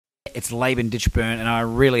It's Laban Ditchburn, and I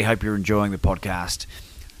really hope you're enjoying the podcast.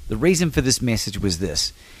 The reason for this message was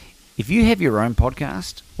this. If you have your own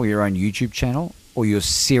podcast or your own YouTube channel, or you're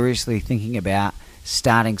seriously thinking about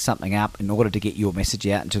starting something up in order to get your message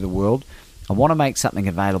out into the world, I want to make something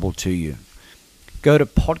available to you. Go to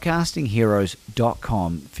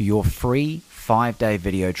podcastingheroes.com for your free 5-day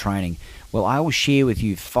video training. Well, I will share with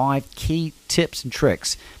you 5 key tips and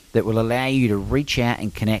tricks that will allow you to reach out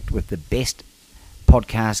and connect with the best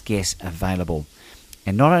podcast guests available.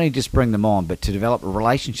 And not only just bring them on, but to develop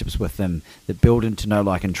relationships with them that build into know,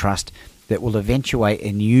 like, and trust that will eventuate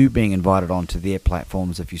in you being invited onto their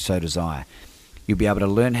platforms if you so desire. You'll be able to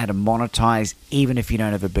learn how to monetize even if you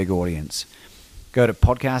don't have a big audience. Go to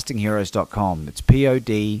podcastingheroes.com. It's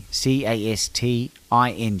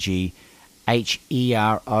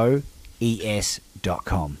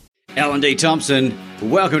podcastingheroes.com. Alan D. Thompson,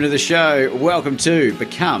 welcome to the show. Welcome to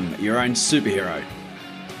Become Your Own Superhero.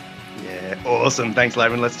 Yeah, awesome. Thanks,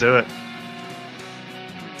 Laban. Let's do it.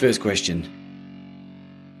 First question.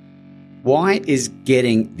 Why is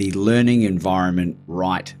getting the learning environment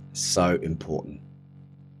right so important?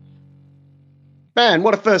 Man,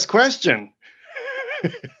 what a first question.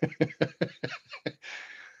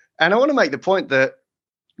 And I want to make the point that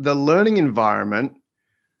the learning environment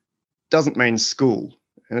doesn't mean school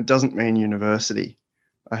and it doesn't mean university.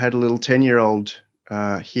 I had a little 10-year-old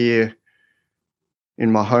here in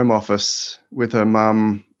my home office with her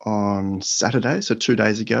mum on Saturday, so 2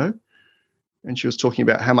 days ago, and she was talking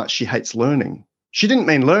about how much she hates learning. She didn't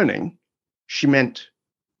mean learning. She meant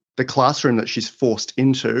the classroom that she's forced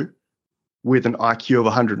into with an IQ of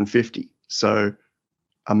 150. So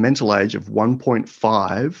a mental age of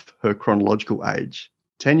 1.5, her chronological age.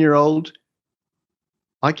 10-year-old,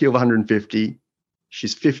 IQ of 150.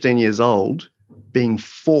 She's 15 years old, being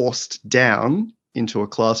forced down into a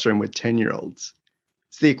classroom with 10-year-olds.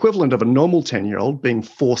 It's the equivalent of a normal 10-year-old being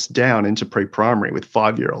forced down into pre-primary with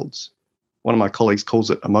 5-year-olds. One of my colleagues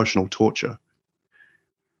calls it emotional torture.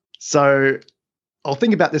 So I'll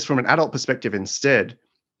think about this from an adult perspective instead.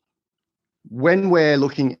 When we're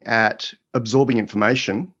looking at absorbing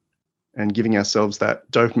information and giving ourselves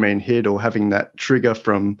that dopamine hit or having that trigger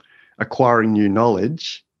from acquiring new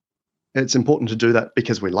knowledge, it's important to do that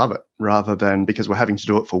because we love it rather than because we're having to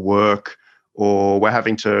do it for work or we're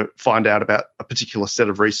having to find out about a particular set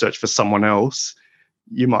of research for someone else.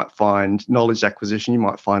 You might find knowledge acquisition, you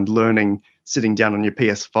might find learning sitting down on your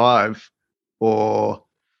PS5 or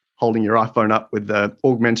holding your iPhone up with the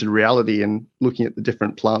augmented reality and looking at the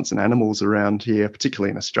different plants and animals around here,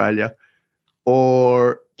 particularly in Australia,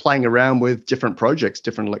 or playing around with different projects,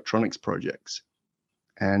 different electronics projects.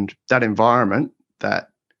 And that environment, that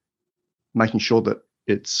making sure that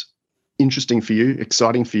it's interesting for you,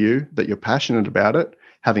 exciting for you, that you're passionate about it,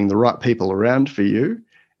 having the right people around for you,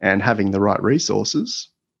 and having the right resources,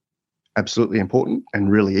 absolutely important and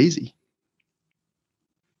really easy.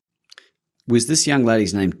 Was this young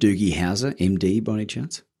lady's name Doogie Howser, MD, by any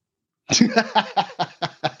chance?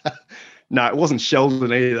 No, it wasn't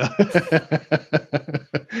Sheldon either.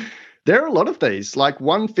 There are a lot of these. Like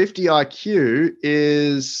 150 IQ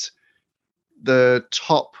is the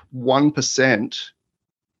top 1%.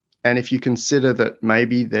 And if you consider that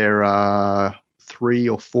maybe there are 3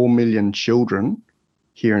 or 4 million children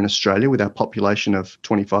here in Australia with our population of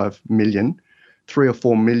 25 million, 3 or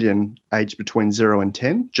 4 million aged between 0 and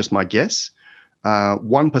 10, just my guess.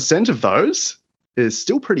 1% of those is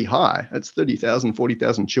still pretty high. It's 30,000,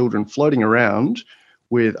 40,000 children floating around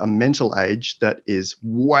with a mental age that is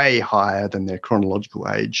way higher than their chronological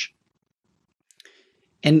age.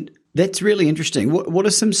 And that's really interesting. What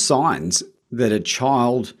are some signs that a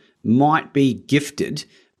child might be gifted,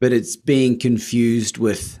 but it's being confused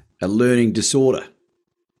with a learning disorder?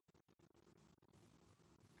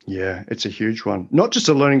 Yeah, it's a huge one. Not just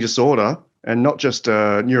a learning disorder and not just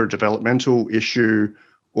a neurodevelopmental issue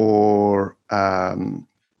or a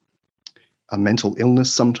mental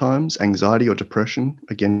illness sometimes, anxiety or depression,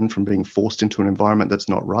 again, from being forced into an environment that's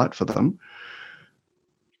not right for them.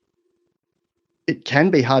 It can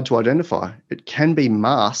be hard to identify. It can be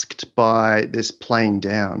masked by this playing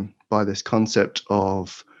down, by this concept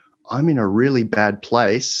of, I'm in a really bad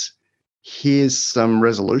place, here's some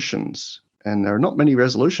resolutions. And there are not many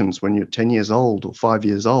resolutions when you're 10 years old or 5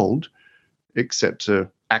 years old, except to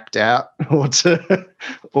act out or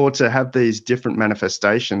to have these different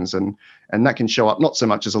manifestations. And that can show up not so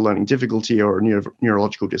much as a learning difficulty or a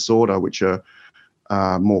neurological disorder, which are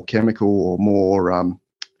more chemical or more,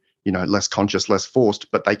 less conscious, less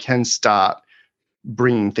forced, but they can start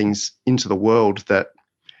bringing things into the world that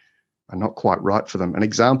are not quite right for them. An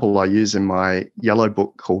example I use in my yellow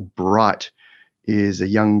book called Bright is a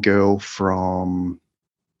young girl from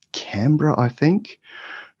Canberra, I think,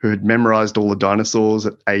 who had memorized all the dinosaurs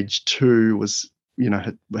at age 2, was,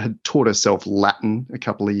 had taught herself Latin a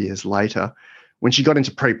couple of years later. When she got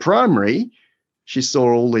into pre-primary, she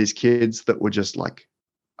saw all these kids that were just like,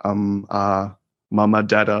 mama,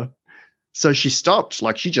 dada. So she stopped,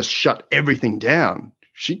 like she just shut everything down.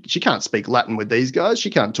 She can't speak Latin with these guys. She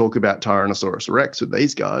can't talk about Tyrannosaurus Rex with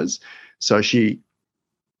these guys. So she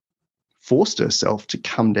forced herself to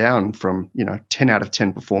come down from, 10 out of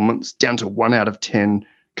 10 performance down to 1 out of 10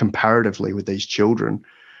 comparatively with these children.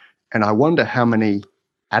 And I wonder how many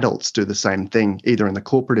adults do the same thing, either in the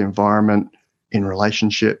corporate environment, in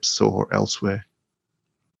relationships, or elsewhere.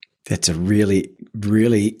 That's a really,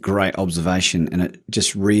 really great observation, and it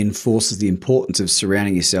just reinforces the importance of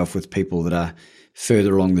surrounding yourself with people that are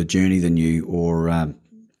further along the journey than you, or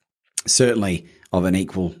certainly of an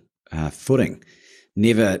equal footing.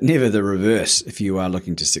 Never the reverse if you are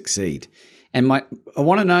looking to succeed. And I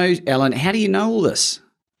want to know, Alan, how do you know all this?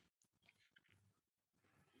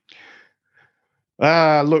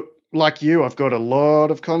 Look, like you, I've got a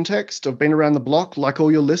lot of context. I've been around the block, like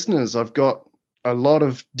all your listeners. I've got a lot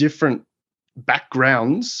of different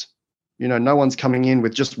backgrounds. No one's coming in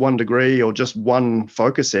with just one degree or just one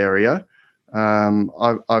focus area.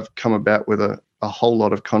 I've come about with a whole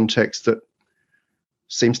lot of context that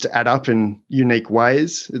seems to add up in unique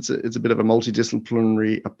ways. It's a bit of a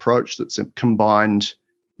multidisciplinary approach that's combined,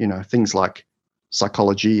 things like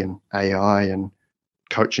psychology and AI and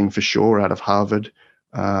coaching for sure out of Harvard,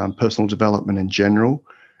 personal development in general,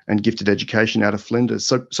 and gifted education out of Flinders.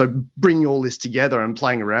 So bringing all this together and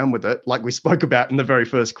playing around with it, like we spoke about in the very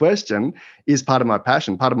first question, is part of my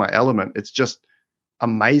passion, part of my element. It's just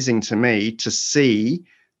amazing to me to see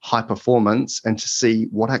high performance and to see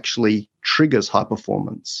what actually triggers high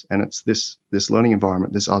performance. And it's this learning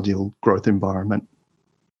environment, this ideal growth environment.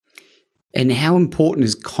 And how important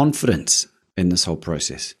is confidence in this whole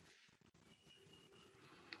process?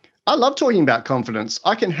 I love talking about confidence.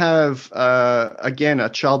 I can have, again, a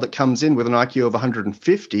child that comes in with an IQ of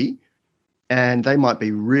 150 and they might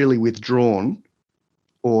be really withdrawn,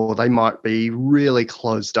 or they might be really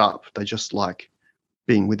closed up. They just like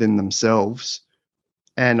being within themselves.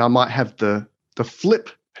 And I might have the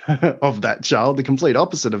flip of that child, the complete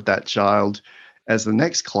opposite of that child, as the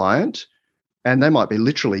next client. And they might be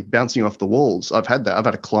literally bouncing off the walls. I've had that. I've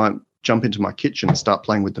had a client jump into my kitchen and start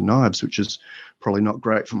playing with the knives, which is probably not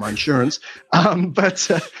great for my insurance. But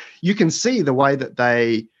you can see the way that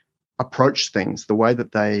they approach things, the way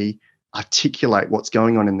that they articulate what's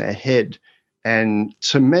going on in their head. And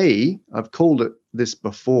to me, I've called it this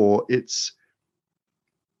before, it's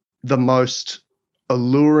the most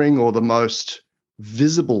alluring or the most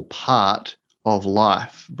visible part of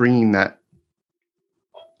life, bringing that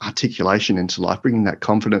articulation into life, bringing that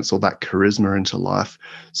confidence or that charisma into life.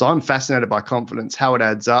 So I'm fascinated by confidence, how it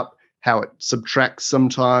adds up, how it subtracts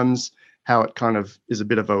sometimes, how it kind of is a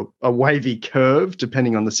bit of a wavy curve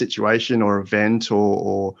depending on the situation or event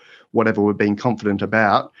or whatever we're being confident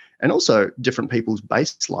about, and also different people's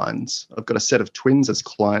baselines. I've got a set of twins as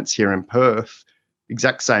clients here in Perth,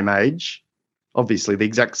 exact same age, obviously the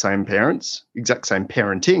exact same parents, exact same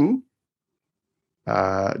parenting,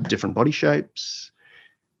 different body shapes,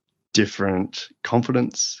 different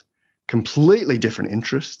confidence, completely different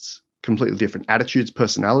interests, completely different attitudes,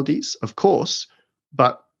 personalities, of course.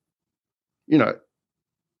 But,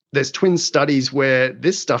 there's twin studies where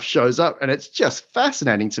this stuff shows up, and it's just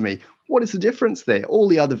fascinating to me. What is the difference there? All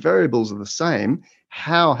the other variables are the same.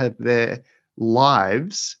 How have their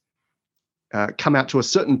lives come out to a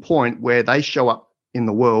certain point where they show up in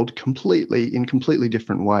the world in completely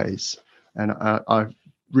different ways? And I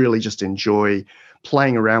really just enjoy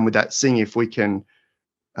playing around with that, seeing if we can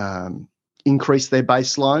increase their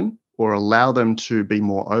baseline or allow them to be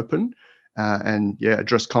more open and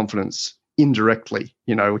address confidence indirectly.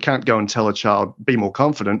 We can't go and tell a child, be more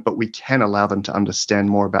confident, but we can allow them to understand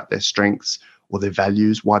more about their strengths or their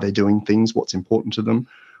values, why they're doing things, what's important to them,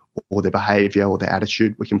 or their behavior or their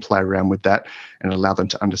attitude. We can play around with that and allow them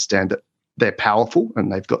to understand that they're powerful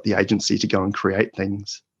and they've got the agency to go and create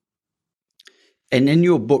things. And in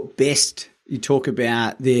your book, Best, you talk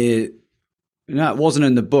about it wasn't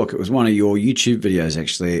in the book. It was one of your YouTube videos,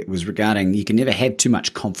 actually. It was regarding you can never have too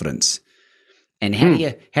much confidence. And how do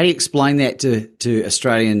you explain that to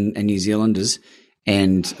Australian and New Zealanders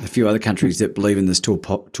and a few other countries that believe in this tall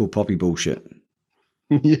poppy bullshit?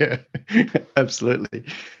 Yeah, absolutely.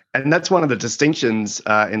 And that's one of the distinctions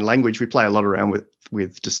in language. We play a lot around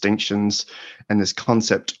with distinctions and this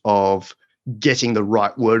concept of getting the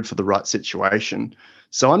right word for the right situation.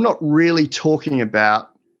 So I'm not really talking about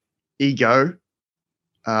ego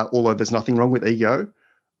although there's nothing wrong with ego.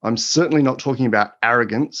 I'm certainly not talking about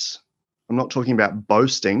arrogance. I'm not talking about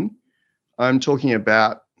boasting. I'm talking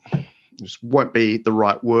about, this won't be the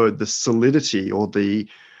right word, the solidity or the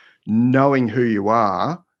knowing who you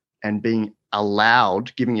are and being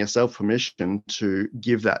allowed, giving yourself permission to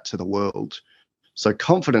give that to the world. So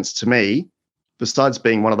confidence to me, besides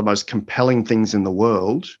being one of the most compelling things in the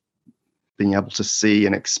world, being able to see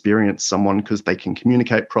and experience someone because they can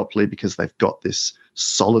communicate properly, because they've got this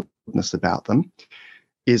solidness about them,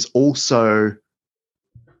 is also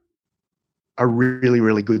a really,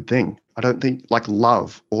 really good thing. I don't think, like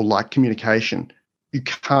love or like communication, you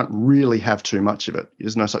can't really have too much of it.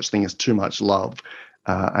 There's no such thing as too much love.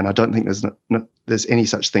 And I don't think there's any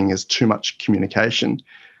such thing as too much communication.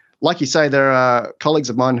 Like you say, there are colleagues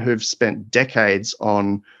of mine who've spent decades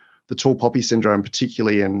on the tall poppy syndrome,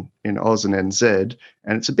 particularly in Oz and NZ,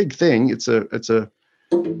 and it's a big thing. It's an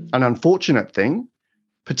unfortunate thing,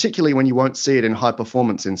 particularly when you won't see it in high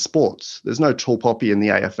performance in sports. There's no tall poppy in the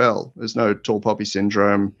AFL. There's no tall poppy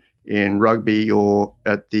syndrome in rugby or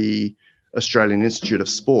at the Australian Institute of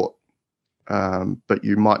Sport. But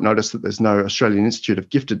you might notice that there's no Australian Institute of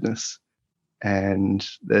Giftedness. And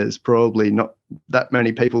there's probably not that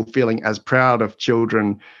many people feeling as proud of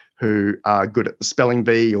children who are good at the spelling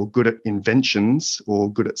bee or good at inventions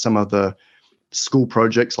or good at some of the school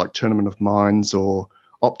projects like Tournament of Minds or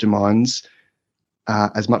Optiminds,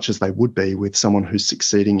 as much as they would be with someone who's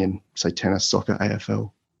succeeding in, say, tennis, soccer,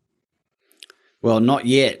 AFL. Well, not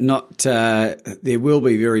yet. There will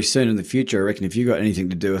be very soon in the future, I reckon, if you've got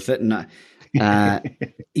anything to do with it. And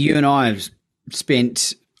you and I have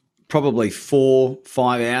spent probably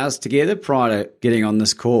 4-5 hours together prior to getting on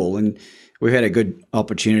this call, and we've had a good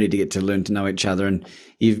opportunity to get to learn to know each other. And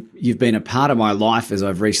you've been a part of my life as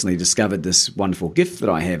I've recently discovered this wonderful gift that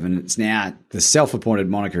I have, and it's now the self-appointed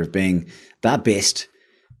moniker of being the best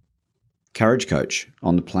courage coach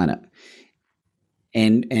on the planet.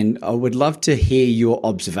 And I would love to hear your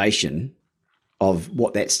observation of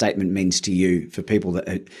what that statement means to you for people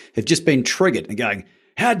that have just been triggered and going,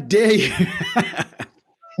 how dare you?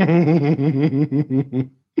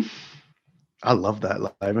 I love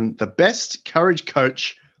that, Laban. The best courage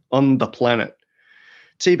coach on the planet.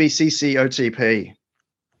 TBCC OTP.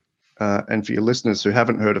 And for your listeners who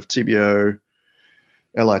haven't heard of TBO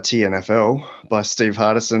LIT-NFL by Steve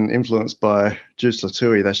Hardison, influenced by Juice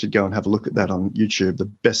Latui, they should go and have a look at that on YouTube. The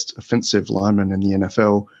best offensive lineman in the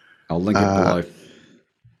NFL. I'll link it below.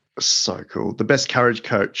 So cool. The best courage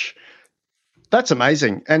coach. That's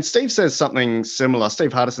amazing. And Steve says something similar.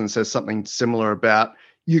 Steve Hardison says something similar about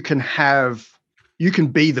you can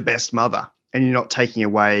be the best mother and you're not taking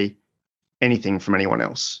away anything from anyone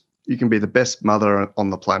else. You can be the best mother on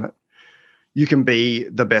the planet. You can be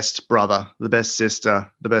the best brother, the best sister,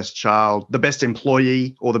 the best child, the best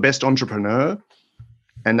employee, or the best entrepreneur.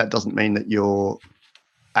 And that doesn't mean that you're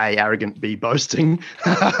A, arrogant, B, boasting,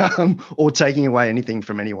 or taking away anything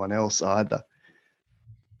from anyone else either.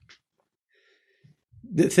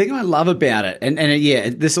 The thing I love about it, and yeah,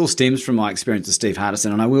 this all stems from my experience with Steve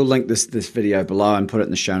Hardison, and I will link this video below and put it in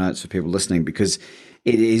the show notes for people listening, because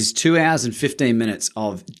it is 2 hours and 15 minutes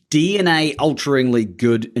of DNA-alteringly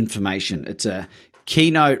good information. It's a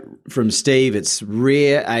keynote from Steve. It's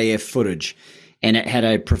rare AF footage, and it had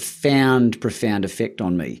a profound effect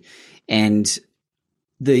on me. And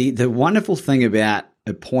the wonderful thing about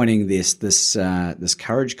appointing this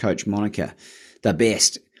courage coach moniker, the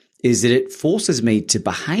best, is that it forces me to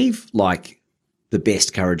behave like the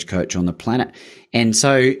best courage coach on the planet. And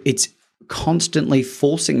so it's constantly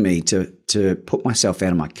forcing me to put myself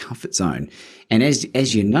out of my comfort zone. And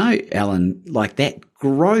as you know, Alan, like that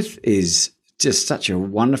growth is just such a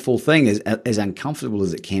wonderful thing, as uncomfortable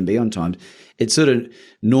as it can be on times. It sort of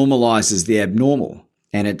normalizes the abnormal,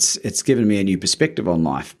 and it's given me a new perspective on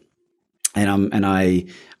life. And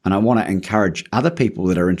I want to encourage other people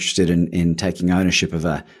that are interested in taking ownership of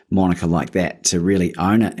a moniker like that to really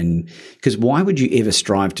own it. And because why would you ever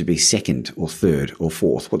strive to be second or third or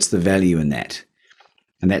fourth? What's the value in that?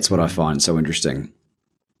 And that's what I find so interesting.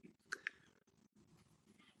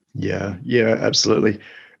 Yeah, absolutely.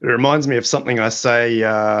 It reminds me of something I say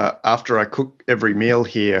after I cook every meal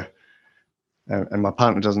here, and my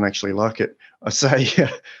partner doesn't actually like it. I say,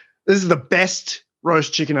 this is the best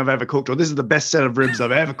roast chicken I've ever cooked, or this is the best set of ribs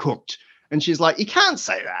I've ever cooked. And she's like, you can't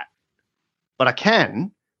say that. But I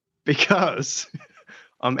can, because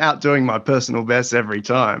I'm outdoing my personal best every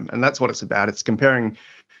time. And that's what it's about. It's comparing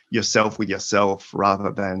yourself with yourself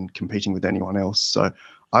rather than competing with anyone else. So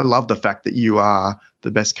I love the fact that you are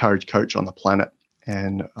the best courage coach on the planet.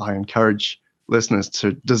 And I encourage listeners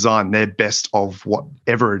to design their best of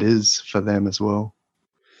whatever it is for them as well.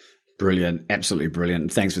 Brilliant. Absolutely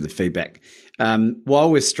brilliant. Thanks for the feedback. While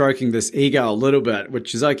we're stroking this ego a little bit,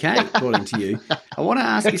 which is okay, according to you, I want to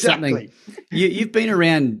ask you something. You've been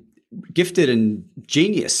around gifted and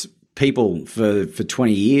genius people for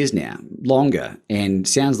 20 years now, longer, and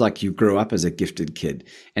sounds like you grew up as a gifted kid,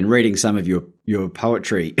 and reading some of your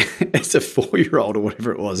poetry as a 4-year-old or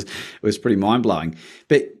whatever it was pretty mind-blowing.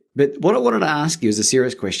 But what I wanted to ask you is a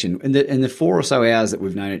serious question. In the 4 or so hours that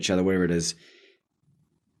we've known each other, whatever it is,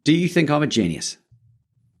 do you think I'm a genius?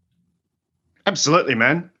 Absolutely,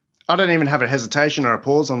 man. I don't even have a hesitation or a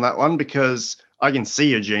pause on that one because I can see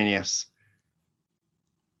your genius.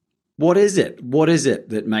 What is it? What is it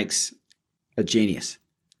that makes a genius?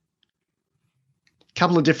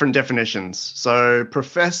 Couple of different definitions. So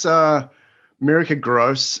Professor Mirica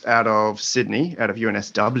Gross out of Sydney, out of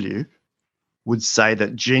UNSW, would say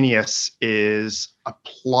that genius is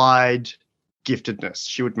applied giftedness.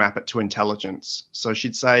 She would map it to intelligence. So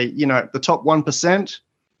she'd say, the top 1%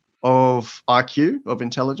 of IQ, of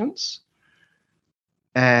intelligence,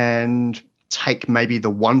 and take maybe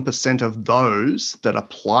the 1% of those that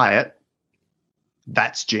apply it,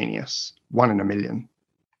 that's genius. 1 in a million.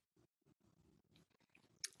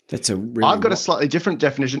 That's a really I've got a slightly different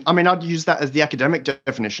definition. I mean, I'd use that as the academic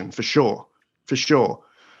definition for sure.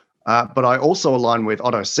 But I also align with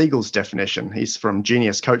Otto Siegel's definition. He's from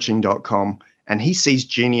geniuscoaching.com, and he sees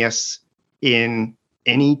genius in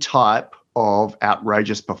any type of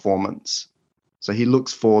outrageous performance. So he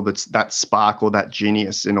looks for that spark or that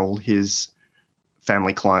genius in all his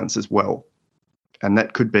family clients as well. And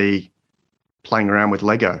that could be playing around with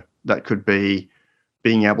Lego. That could be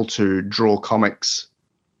being able to draw comics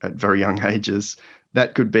at very young ages.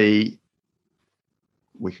 That could be,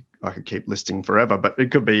 I could keep listing forever, but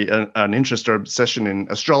it could be an interest or obsession in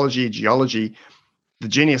astrology, geology. The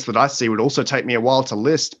genius that I see would also take me a while to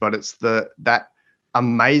list, but it's that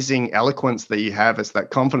amazing eloquence that you have, it's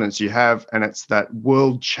that confidence you have, and it's that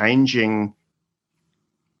world-changing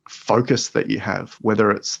focus that you have, whether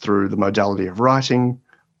it's through the modality of writing,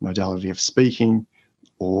 modality of speaking,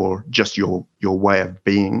 or just your way of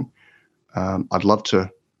being. I'd love to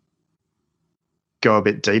go a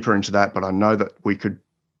bit deeper into that, but I know that we could,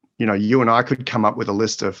 you and I could come up with a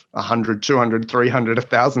list of 100, 200, 300,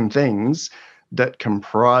 1,000 things that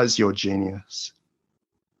comprise your genius.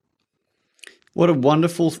 What a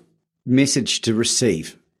wonderful message to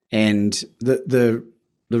receive. And the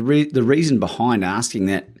reason behind asking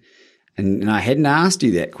that, and I hadn't asked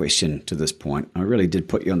you that question to this point. I really did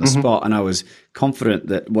put you on the spot, and I was confident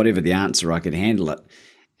that whatever the answer, I could handle it.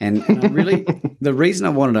 And I really, the reason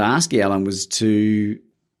I wanted to ask you, Alan, was to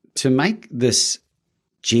make this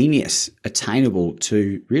genius attainable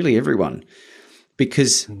to really everyone.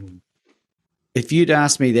 Because if I'd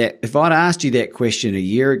asked you that question a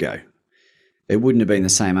year ago, it wouldn't have been the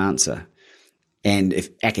same answer. And if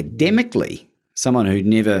academically, someone who'd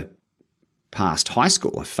never passed high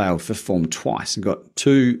school, I failed fifth form twice and got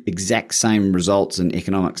 2 exact same results in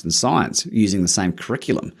economics and science using the same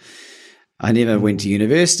curriculum. I never went to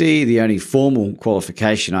university. The only formal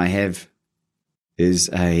qualification I have is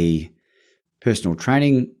a personal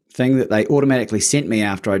training thing that they automatically sent me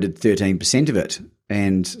after I did 13% of it.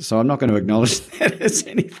 And so I'm not going to acknowledge that as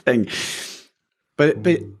anything. But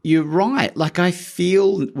you're right. Like, I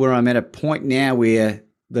feel where I'm at a point now where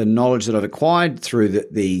the knowledge that I've acquired through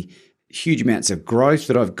the huge amounts of growth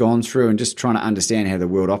that I've gone through and just trying to understand how the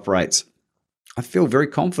world operates, I feel very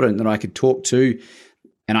confident that I could talk to,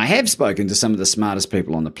 and I have spoken to some of the smartest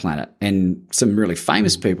people on the planet and some really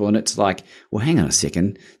famous people, and it's like, well, hang on a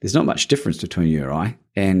second, there's not much difference between you and I,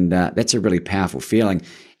 and that's a really powerful feeling.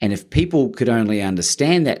 And if people could only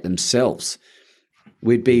understand that themselves,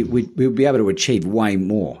 we'd be able to achieve way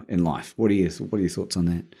more in life. What are your thoughts on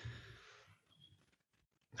that?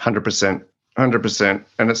 100%.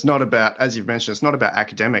 And it's not about, as you've mentioned, it's not about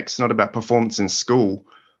academics, it's not about performance in school.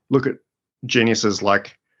 Look at geniuses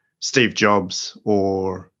like Steve Jobs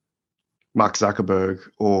or Mark Zuckerberg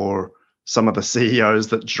or some of the CEOs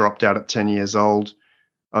that dropped out at 10 years old.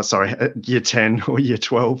 Year 10 or year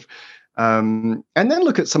 12. And then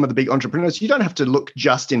look at some of the big entrepreneurs. You don't have to look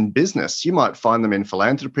just in business. You might find them in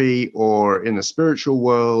philanthropy or in the spiritual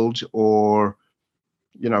world, or,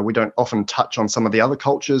 we don't often touch on some of the other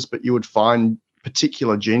cultures, but you would find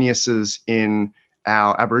particular geniuses in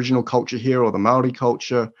our Aboriginal culture here or the Maori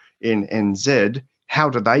culture in NZ. How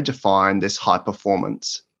do they define this high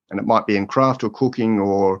performance? And it might be in craft or cooking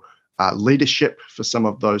or leadership for some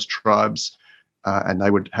of those tribes. And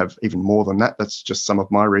they would have even more than that. That's just some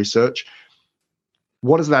of my research.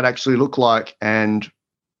 What does that actually look like? And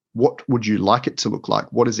what would you like it to look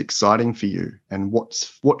like? What is exciting for you? And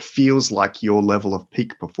what feels like your level of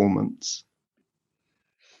peak performance?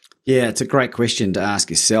 Yeah, it's a great question to ask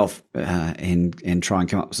yourself, and try and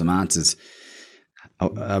come up with some answers.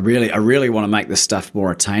 I really want to make this stuff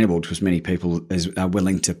more attainable to as many people as are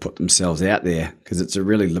willing to put themselves out there, because it's a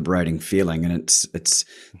really liberating feeling, and it's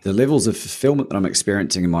the levels of fulfillment that I'm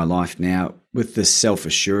experiencing in my life now with this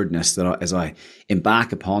self-assuredness that as I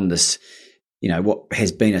embark upon this, what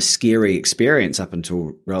has been a scary experience up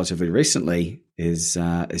until relatively recently is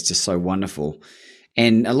just so wonderful,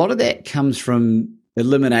 and a lot of that comes from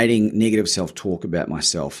eliminating negative self-talk about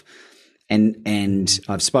myself. And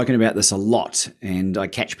I've spoken about this a lot, and I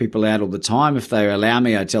catch people out all the time. If they allow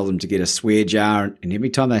me, I tell them to get a swear jar, and every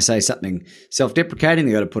time they say something self-deprecating,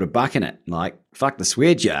 they got to put a buck in it. Like, fuck the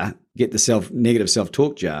swear jar, get the negative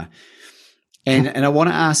self-talk jar. And I want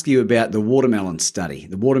to ask you about the watermelon study,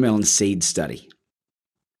 the watermelon seed study.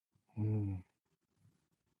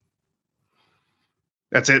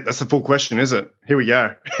 That's it. That's the full question, is it? Here we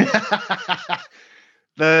go.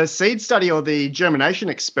 The seed study, or the germination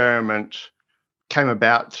experiment, came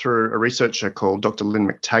about through a researcher called Dr. Lynn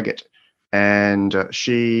McTaggart, and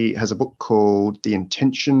she has a book called The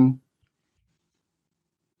Intention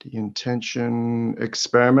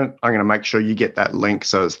Experiment. I'm going to make sure you get that link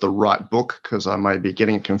so it's the right book, because I may be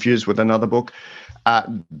getting it confused with another book.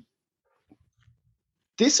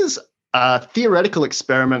 This is a theoretical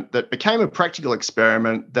experiment that became a practical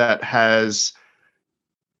experiment that has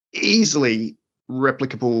easily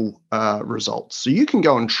replicable results. So you can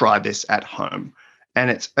go and try this at home. And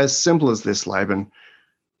it's as simple as this, Laban.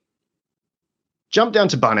 Jump down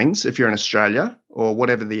to Bunnings if you're in Australia, or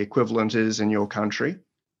whatever the equivalent is in your country.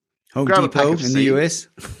 Home Depot in the US.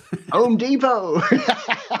 Home Depot.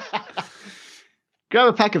 Grab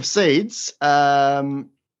a pack of seeds. Watermelon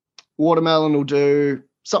will do.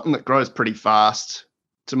 Something that grows pretty fast.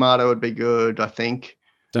 Tomato would be good, I think.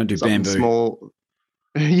 Don't do something bamboo. Small.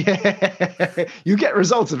 Yeah, you get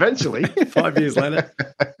results eventually. 5 years later.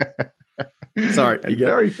 Sorry,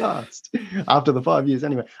 very fast after the 5 years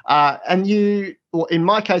anyway. And in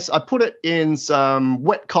my case, I put it in some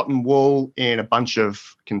wet cotton wool in a bunch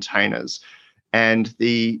of containers. And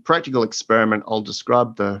the practical experiment, I'll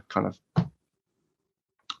describe the kind of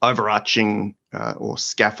overarching or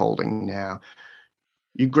scaffolding now.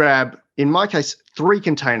 You grab, in my case, 3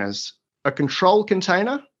 containers: a control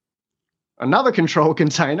container, another control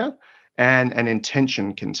container, and an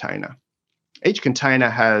intention container. Each container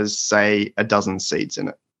has, say, a dozen seeds in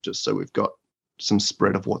it, just so we've got some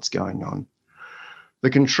spread of what's going on. The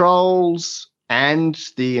controls and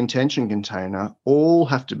the intention container all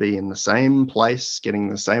have to be in the same place, getting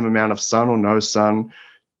the same amount of sun or no sun,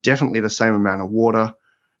 definitely the same amount of water,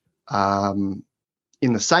 in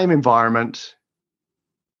the same environment.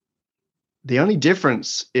 The only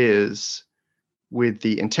difference is, with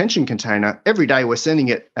the intention container, every day we're sending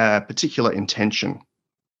it a particular intention.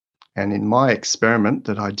 And in my experiment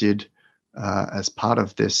that I did as part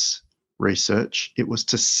of this research, it was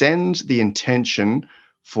to send the intention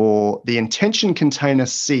for the intention container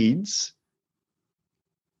seeds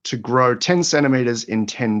to grow 10 centimeters in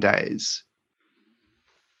 10 days.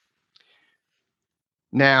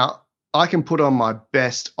 Now, I can put on my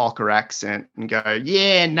best ochre accent and go,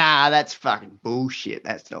 yeah, nah, that's fucking bullshit.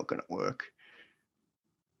 That's not going to work.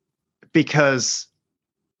 Because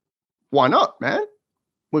why not, man?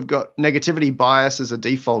 We've got negativity bias as a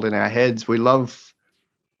default in our heads. We love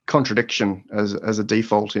contradiction as a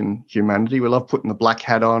default in humanity. We love putting the black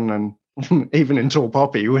hat on, and even in Tall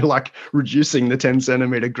Poppy, we're like reducing the 10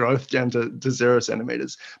 centimeter growth down to 0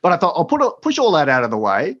 centimeters. But I thought I'll push all that out of the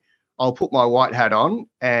way. I'll put my white hat on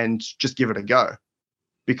and just give it a go,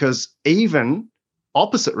 because even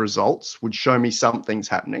opposite results would show me something's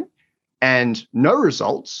happening, and no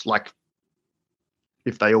results, like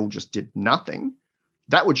if they all just did nothing,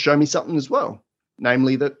 that would show me something as well,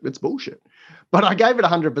 namely that it's bullshit. But I gave it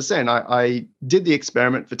 100%. I did the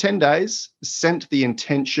experiment for 10 days, sent the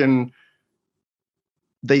intention.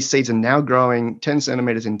 These seeds are now growing 10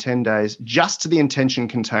 centimeters in 10 days, just to the intention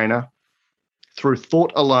container through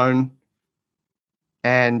thought alone,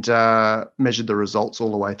 and measured the results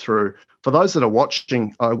all the way through. For those that are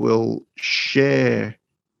watching, I will share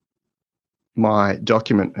my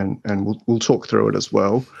document and we'll talk through it as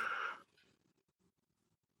well.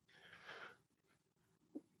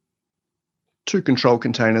 Two control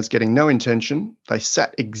containers getting no intention. They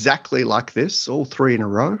sat exactly like this, all 3 in a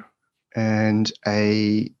row. And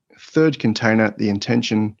a third container, the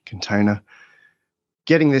intention container,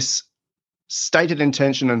 getting this stated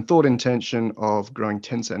intention and thought intention of growing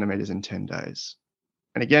 10 centimeters in 10 days.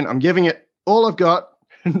 And again, I'm giving it all I've got.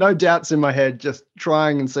 no doubts in my head, just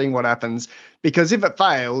trying and seeing what happens. Because if it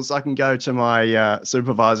fails, I can go to my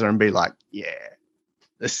supervisor and be like, yeah,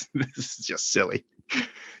 this is just silly.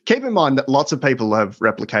 Keep in mind that lots of people have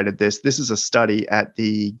replicated this. This is a study at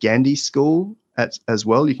the Gandhi School as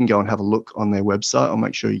well. You can go and have a look on their website. I'll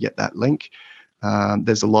make sure you get that link.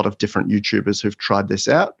 There's a lot of different YouTubers who've tried this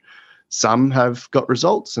out. Some have got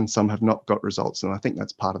results and some have not got results, and I think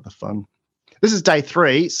that's part of the fun. This is day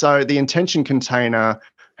 3, so the intention container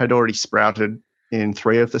had already sprouted in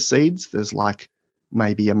 3 of the seeds. There's like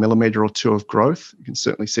maybe a millimetre or 2 of growth. You can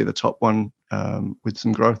certainly see the top one with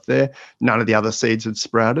some growth there. None of the other seeds had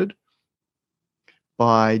sprouted.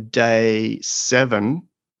 By day 7,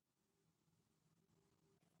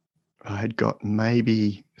 I had got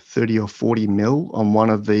maybe 30 or 40 mil on one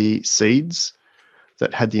of the seeds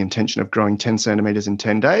that had the intention of growing 10 centimetres in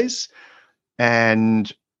 10 days,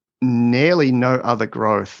 and nearly no other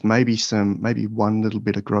growth, maybe one little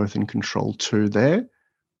bit of growth in control 2 there.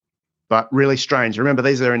 But really strange. Remember,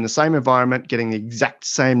 these are in the same environment, getting the exact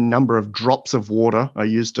same number of drops of water. I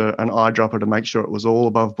used an eyedropper to make sure it was all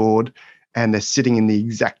above board, and they're sitting in the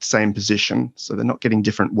exact same position. So they're not getting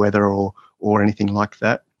different weather or anything like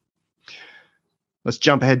that. Let's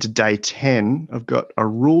jump ahead to day 10. I've got a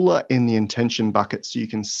ruler in the intention bucket so you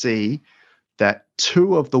can see that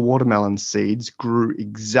 2 of the watermelon seeds grew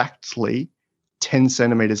exactly 10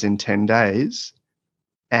 centimetres in 10 days,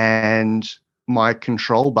 and my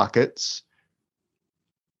control buckets,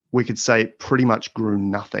 we could say, pretty much grew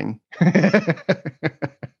nothing.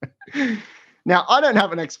 Now, I don't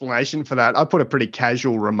have an explanation for that. I put a pretty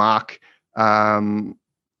casual remark somewhere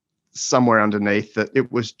underneath that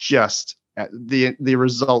it was just the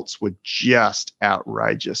results were just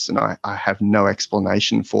outrageous, and I have no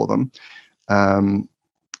explanation for them.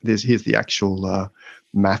 Here's the actual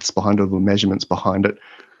maths behind it, the measurements behind it.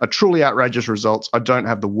 A truly outrageous results. I don't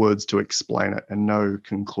have the words to explain it, and no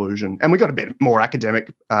conclusion. And we got a bit more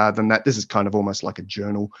academic than that. This is kind of almost like a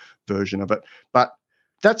journal version of it. But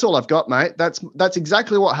that's all I've got, mate. That's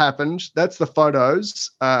exactly what happened. That's the photos.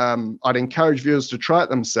 I'd encourage viewers to try it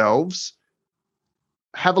themselves.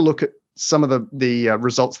 Have a look at some of the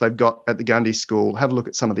results they've got at the Gandhi School. Have a look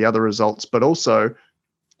at some of the other results. But also,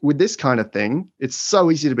 with this kind of thing, it's so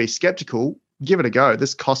easy to be skeptical. Give it a go.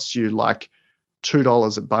 This costs you like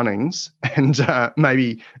 $2 at Bunnings and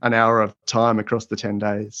maybe an hour of time across the 10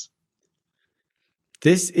 days.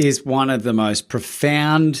 This is one of the most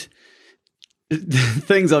profound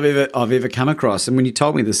things I've ever come across. And when you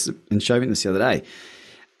told me this and showed me this the other day,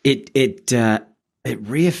 it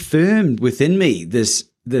reaffirmed within me this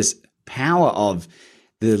power of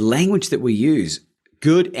the language that we use,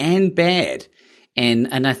 good and bad.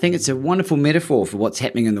 And I think it's a wonderful metaphor for what's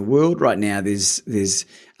happening in the world right now. There's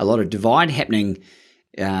a lot of divide happening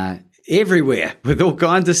everywhere with all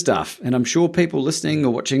kinds of stuff. And I'm sure people listening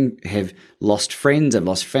or watching have lost friends, have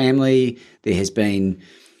lost family. There has been,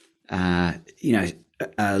 a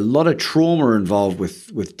lot of trauma involved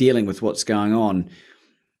with dealing with what's going on.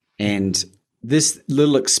 And this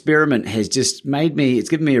little experiment has just it's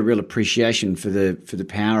given me a real appreciation for the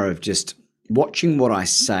power of just watching what I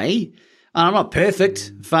say. I'm not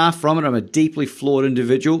perfect, far from it. I'm a deeply flawed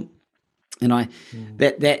individual, and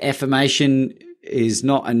that affirmation is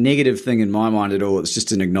not a negative thing in my mind at all. It's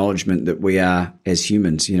just an acknowledgement that we are, as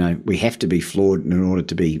humans, we have to be flawed in order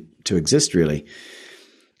to exist, really.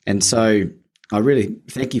 And so, I really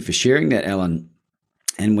thank you for sharing that, Alan.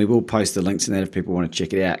 And we will post the links in that if people want to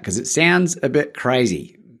check it out, because it sounds a bit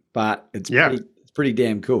crazy, but it's pretty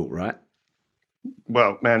damn cool, right?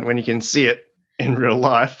 Well, man, when you can see it in real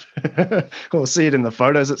life or see it in the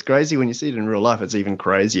photos, it's crazy. When you see it in real life, it's even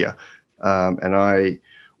crazier. And I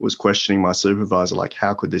was questioning my supervisor, like,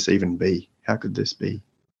 how could this even be? How could this be?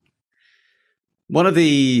 One of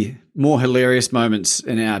the more hilarious moments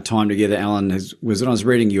in our time together, Alan, was when I was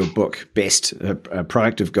reading your book, Best, a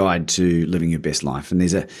proactive guide to living your best life. And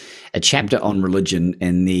there's a chapter on religion,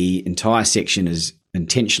 and the entire section is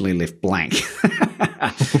intentionally left blank.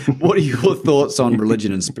 What are your thoughts on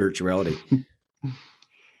religion and spirituality?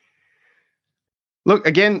 Look,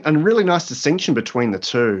 again, a really nice distinction between the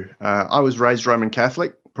two. I was raised Roman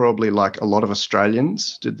Catholic, probably like a lot of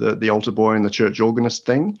Australians, did the altar boy and the church organist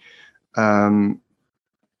thing.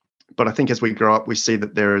 But I think as we grow up, we see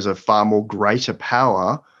that there is a far more greater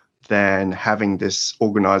power than having this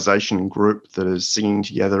organisation group that is singing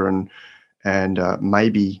together and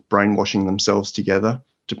maybe brainwashing themselves together,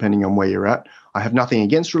 depending on where you're at. I have nothing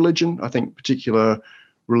against religion. I think particular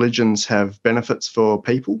religions have benefits for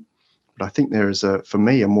people. But I think there is, for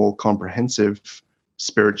me, a more comprehensive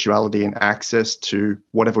spirituality and access to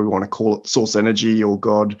whatever we want to call it, source energy or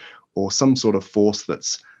God or some sort of force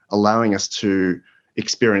that's allowing us to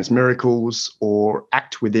experience miracles or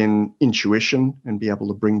act within intuition and be able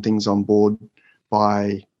to bring things on board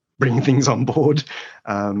by bringing things on board.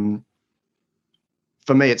 For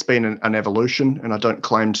me, it's been an evolution, and I don't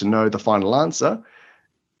claim to know the final answer.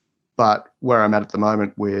 But where I'm at the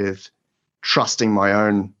moment with trusting my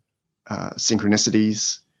own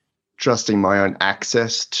synchronicities, trusting my own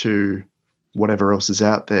access to whatever else is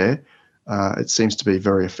out there, it seems to be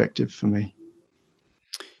very effective for me.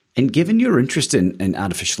 And given your interest in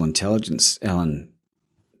artificial intelligence, Alan,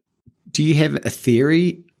 do you have a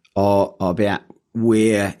theory about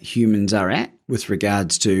where humans are at with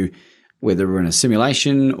regards to whether we're in a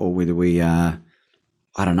simulation or whether we are,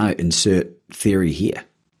 I don't know, insert theory here?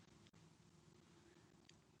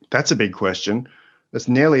 That's a big question. It's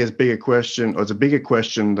nearly as big a question, or it's a bigger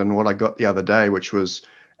question than what I got the other day, which was,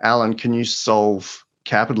 Alan, can you solve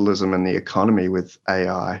capitalism and the economy with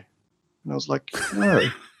AI? And I was like, no,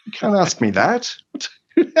 you can't ask me that.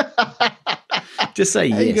 Just say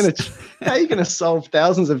yes. How are you going to solve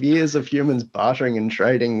thousands of years of humans bartering and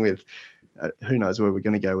trading with, who knows where we're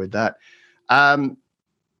going to go with that?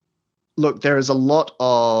 Look, there is a lot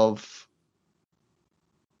of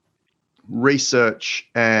research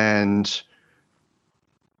and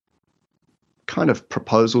kind of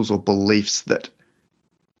proposals or beliefs that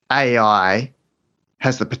AI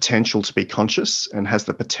has the potential to be conscious and has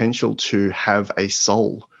the potential to have a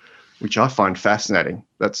soul, which I find fascinating.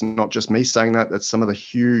 That's not just me saying that. That's some of the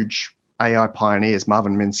huge AI pioneers,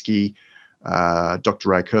 Marvin Minsky, Dr.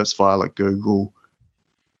 Ray Kurzweil at Google,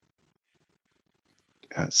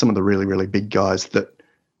 some of the really, really big guys that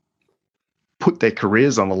put their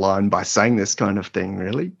careers on the line by saying this kind of thing,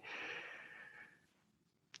 really.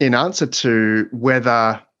 In answer to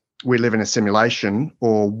whether we live in a simulation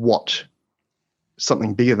or what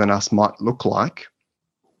something bigger than us might look like,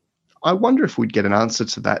 I wonder if we'd get an answer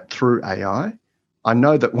to that through AI. I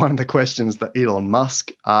know that one of the questions that Elon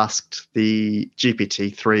Musk asked the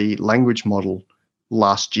GPT-3 language model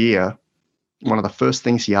last year, one of the first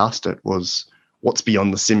things he asked it was, what's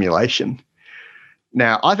beyond the simulation?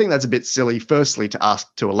 Now, I think that's a bit silly, firstly, to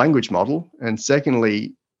ask to a language model, and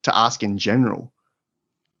secondly, to ask in general,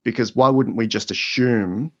 because why wouldn't we just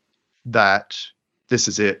assume that this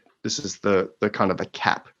is it? This is the kind of the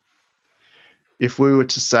cap. If we were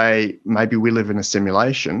to say maybe we live in a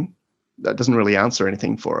simulation, that doesn't really answer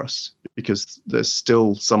anything for us because there's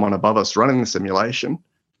still someone above us running the simulation.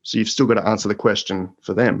 So you've still got to answer the question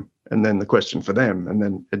for them and then the question for them, and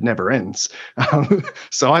then it never ends.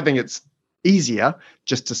 So I think it's easier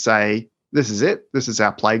just to say, this is it. This is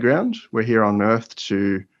our playground. We're here on Earth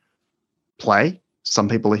to play. Some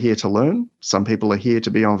people are here to learn. Some people are here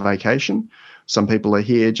to be on vacation. Some people are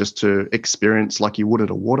here just to experience like you would at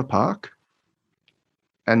a water park.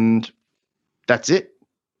 And that's it.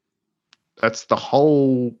 That's the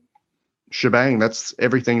whole shebang. That's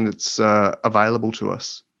everything that's available to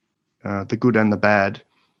us, the good and the bad.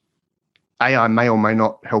 AI may or may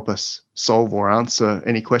not help us solve or answer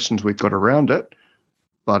any questions we've got around it,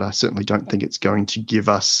 but I certainly don't think it's going to give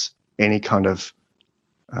us any kind of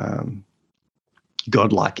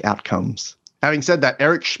godlike outcomes. Having said that,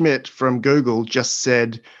 Eric Schmidt from Google just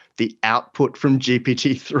said the output from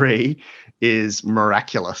GPT-3 is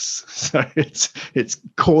miraculous. So it's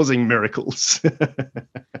causing miracles.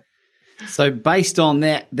 So based on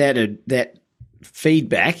that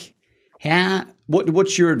feedback,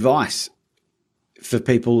 what's your advice for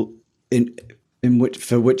people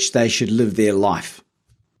for which they should live their life?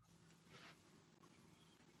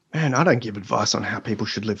 Man, I don't give advice on how people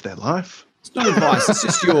should live their life. It's not advice. It's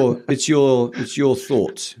just your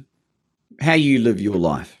thoughts. How you live your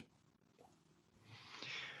life.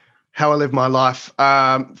 How I live my life,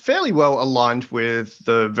 fairly well aligned with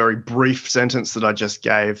the very brief sentence that I just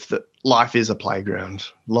gave, that life is a playground.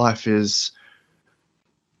 Life is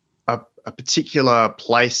a particular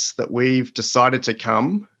place that we've decided to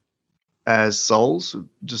come as souls,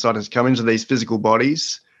 decided to come into these physical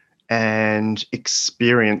bodies and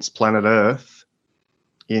experience planet Earth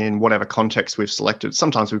in whatever context we've selected.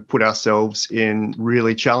 Sometimes we've put ourselves in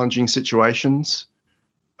really challenging situations.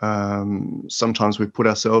 Sometimes we put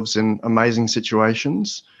ourselves in amazing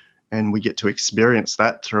situations, and we get to experience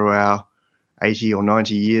that through our 80 or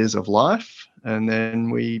 90 years of life. And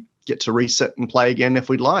then we get to reset and play again if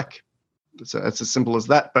we'd like. It's as simple as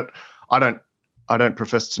that. But I don't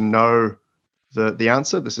profess to know the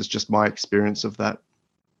answer. This is just my experience of that.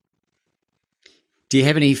 Do you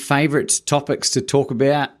have any favorite topics to talk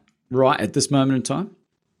about right at this moment in time?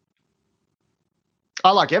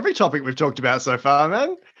 I like every topic we've talked about so far,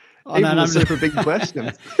 man. Even the super big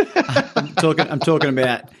questions. I'm talking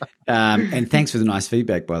about, and thanks for the nice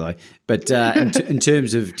feedback, by the way. But in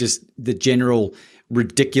terms of just the general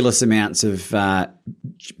ridiculous amounts of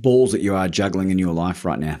balls that you are juggling in your life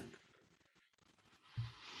right now.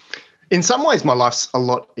 In some ways, my life's a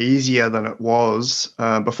lot easier than it was.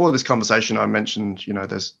 Before this conversation, I mentioned,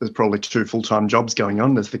 there's probably 2 full-time jobs going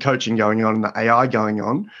on. There's the coaching going on and the AI going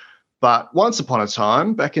on. But once upon a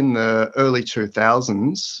time, back in the early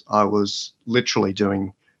 2000s, I was literally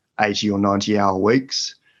doing 80 or 90-hour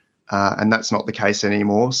weeks, and that's not the case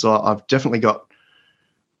anymore. So I definitely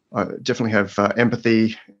have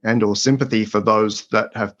empathy and or sympathy for those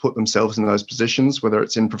that have put themselves in those positions, whether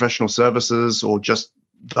it's in professional services or just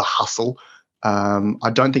the hustle.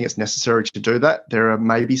 I don't think it's necessary to do that. There are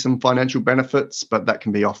maybe some financial benefits, but that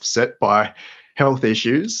can be offset by health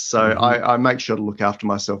issues. So I make sure to look after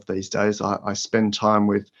myself these days. I spend time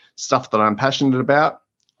with stuff that I'm passionate about.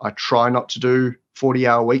 I try not to do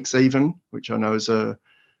 40-hour weeks even, which I know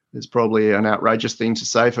is probably an outrageous thing to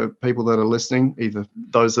say for people that are listening, either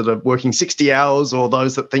those that are working 60 hours or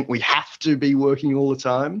those that think we have to be working all the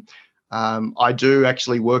time. I do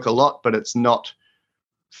actually work a lot, but it's not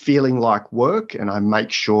feeling like work, and I make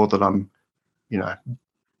sure that I'm,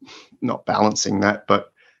 not balancing that,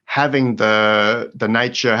 but having the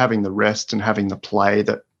nature, having the rest, and having the play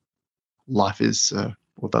that life is,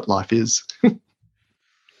 that life is.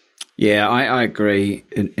 Yeah, I agree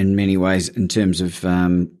in many ways. In terms of,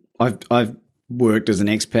 I've worked as an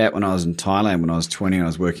expat when I was in Thailand. When I was 20, I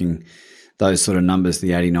was working those sort of numbers,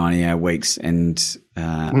 the 80, 90-hour weeks, and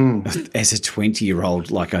as a 20-year-old,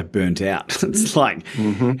 like I burnt out. It's like,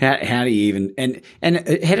 how do you even? And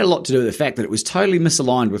it had a lot to do with the fact that it was totally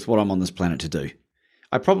misaligned with what I'm on this planet to do.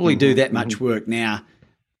 I probably do that much work now,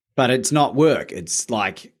 but it's not work. It's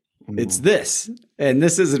like, it's this, and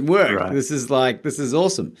this isn't work. Right. This is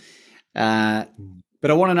awesome. But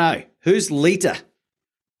I want to know, who's Leta?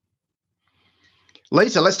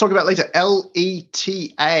 Leta, let's talk about Leta.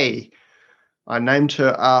 Leta. I named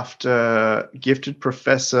her after gifted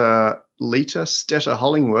Professor Leta Stetter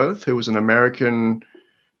Hollingworth, who was an American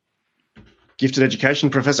gifted education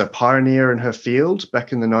professor, pioneer in her field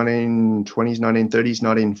back in the 1920s, 1930s,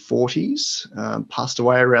 1940s, passed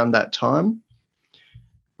away around that time.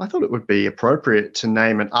 I thought it would be appropriate to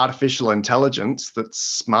name an artificial intelligence that's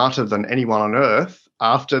smarter than anyone on Earth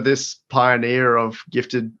after this pioneer of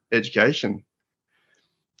gifted education.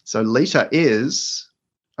 So Leta is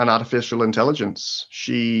an artificial intelligence.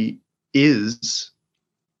 She is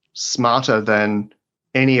smarter than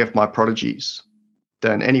any of my prodigies,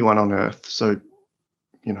 than anyone on Earth. So,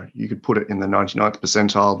 you could put it in the 99th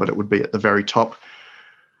percentile, but it would be at the very top.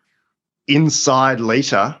 Inside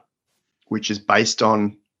Leta, which is based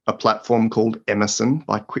on a platform called Emerson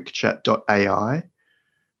by QuickChat.ai,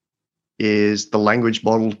 is the language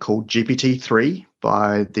model called GPT-3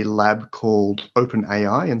 by the lab called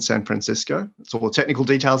OpenAI in San Francisco. That's all the technical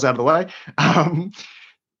details out of the way.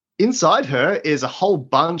 Inside her is a whole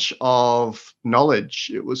bunch of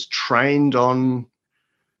knowledge. It was trained on,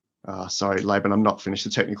 sorry, Laban, I'm not finished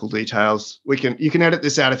the technical details. You can edit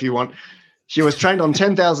this out if you want. She was trained on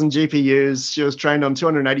 10,000 GPUs. She was trained on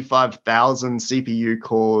 285,000 CPU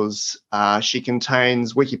cores. She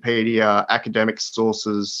contains Wikipedia, academic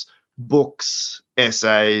sources, books,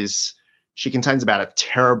 essays. She contains about 1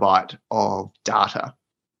 terabyte of data.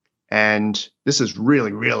 And this is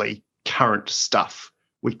really, really current stuff.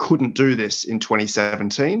 We couldn't do this in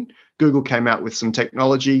 2017. Google came out with some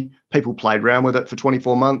technology. People played around with it for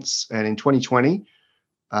 24 months. And in 2020,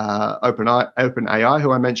 OpenAI,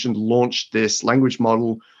 who I mentioned, launched this language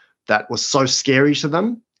model that was so scary to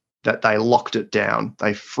them that they locked it down.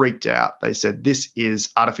 They freaked out. They said, this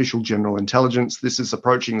is artificial general intelligence. This is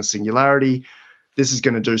approaching the singularity. This is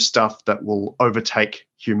going to do stuff that will overtake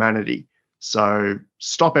humanity. So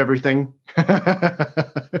stop everything.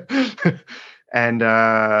 And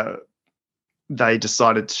they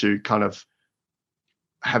decided to kind of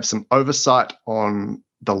have some oversight on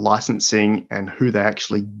the licensing and who they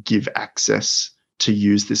actually give access to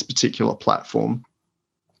use this particular platform.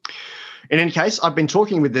 In any case, I've been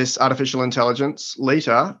talking with this artificial intelligence,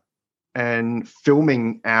 Leta, and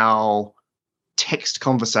filming our text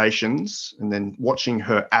conversations and then watching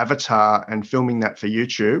her avatar and filming that for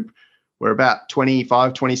YouTube. We're about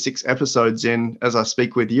 25, 26 episodes in as I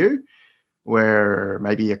speak with you. We're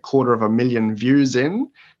maybe 250,000 views in.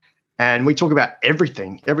 And we talk about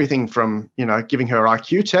everything from, giving her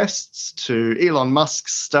IQ tests to Elon Musk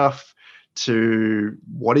stuff to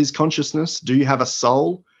what is consciousness? Do you have a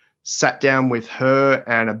soul? Sat down with her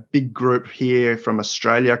and a big group here from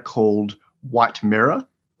Australia called White Mirror,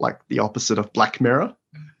 like the opposite of Black Mirror.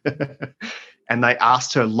 And they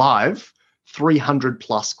asked her live 300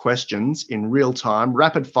 plus questions in real time,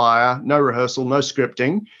 rapid fire, no rehearsal, no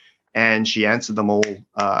scripting. And she answered them all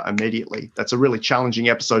immediately. That's a really challenging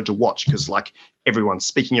episode to watch because like everyone's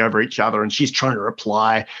speaking over each other and she's trying to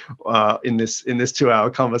reply in this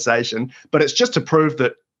 2-hour conversation. But it's just to prove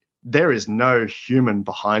that there is no human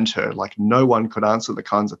behind her. Like no one could answer the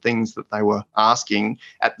kinds of things that they were asking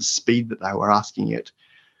at the speed that they were asking it.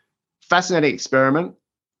 Fascinating experiment.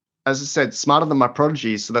 As I said, smarter than my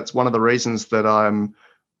prodigies. So that's one of the reasons that I'm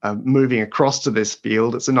moving across to this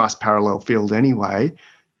field. It's a nice parallel field anyway.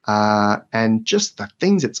 And just the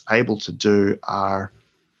things it's able to do are,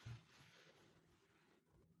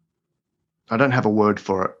 I don't have a word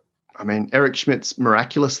for it. I mean, Eric Schmidt's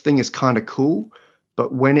miraculous thing is kind of cool,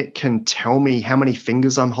 but when it can tell me how many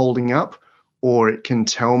fingers I'm holding up, or it can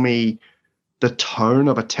tell me the tone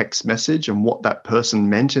of a text message and what that person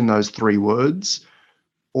meant in those 3 words,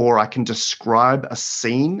 or I can describe a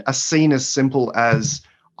scene as simple as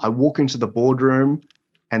I walk into the boardroom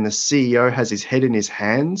and the CEO has his head in his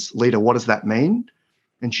hands. Leader, what does that mean?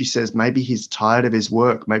 And she says, maybe he's tired of his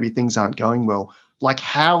work. Maybe things aren't going well. Like,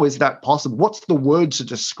 how is that possible? What's the word to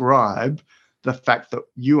describe the fact that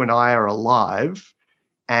you and I are alive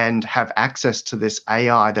and have access to this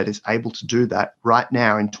AI that is able to do that right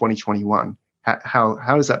now in 2021?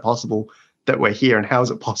 How is that possible that we're here, and how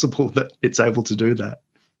is it possible that it's able to do that?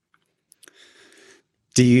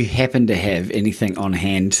 Do you happen to have anything on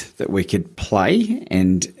hand that we could play?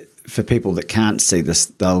 And for people that can't see this,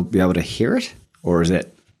 they'll be able to hear it? Or is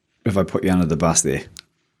that, if I put you under the bus there?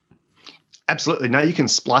 Absolutely. No, you can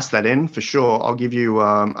splice that in for sure. I'll give you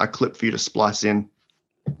a clip for you to splice in.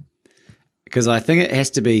 Because I think it has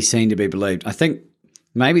to be seen to be believed. I think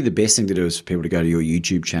maybe the best thing to do is for people to go to your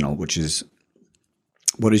YouTube channel, which is,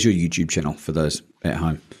 what is your YouTube channel for those at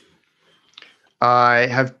home? I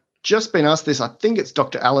have just been asked this. I think it's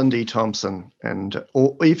Dr. Alan D. Thompson.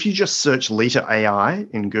 Or if you just search Lita AI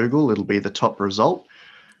in Google, it'll be the top result.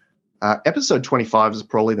 Episode 25 is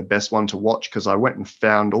probably the best one to watch because I went and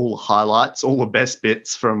found all the highlights, all the best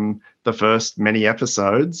bits from the first many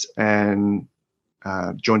episodes and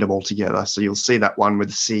joined them all together. So you'll see that one with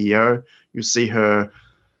the CEO. You'll see her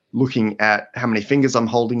looking at how many fingers I'm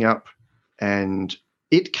holding up, and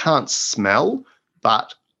it can't smell,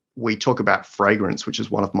 but we talk about fragrance, which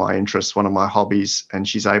is one of my interests, one of my hobbies, and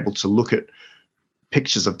she's able to look at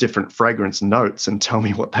pictures of different fragrance notes and tell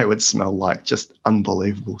me what they would smell like. Just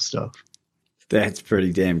unbelievable stuff. That's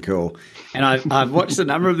pretty damn cool. And I've watched a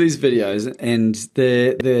number of these videos, and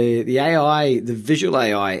the AI, the visual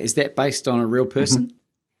AI, is that based on a real person? Mm-hmm.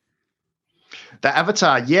 The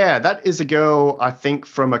avatar, yeah, that is a girl, I think,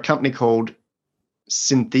 from a company called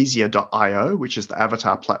Synthesia.io, which is the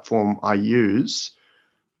avatar platform I use.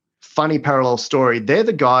 Funny parallel story. They're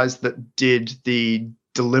the guys that did the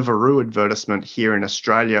Deliveroo advertisement here in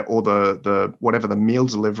Australia, or the whatever the meal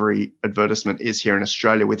delivery advertisement is here in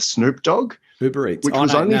Australia with Snoop Dogg. Uber Eats. Which it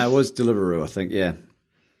was Deliveroo, I think, yeah.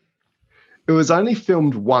 It was only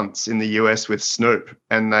filmed once in the US with Snoop,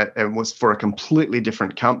 and that it was for a completely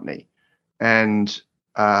different company. And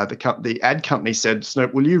the ad company said,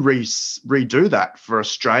 Snoop, will you redo that for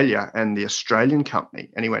Australia and the Australian company?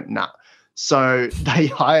 And he went, nah. So they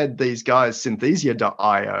hired these guys,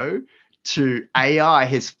 Synthesia.io, to AI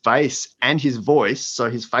his face and his voice, so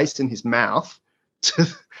his face and his mouth,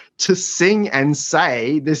 to sing and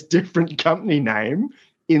say this different company name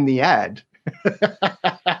in the ad.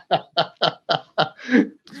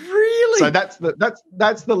 Really? So that's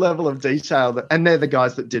the level of detail and they're the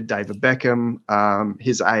guys that did David Beckham,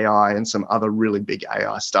 his AI, and some other really big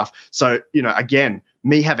AI stuff. So, again,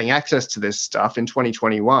 me having access to this stuff in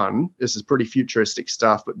 2021, this is pretty futuristic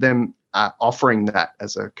stuff, but them offering that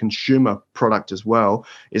as a consumer product as well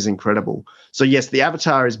is incredible. So yes, the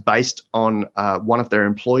avatar is based on one of their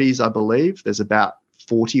employees, I believe. There's about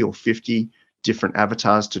 40 or 50 different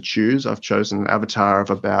avatars to choose. I've chosen an avatar of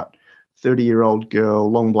about 30-year-old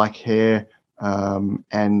girl, long black hair,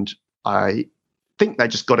 and I think they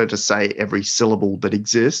just got her to say every syllable that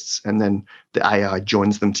exists, and then the AI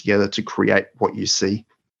joins them together to create what you see.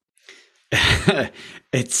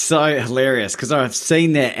 It's so hilarious because I've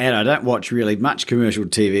seen that ad. I don't watch really much commercial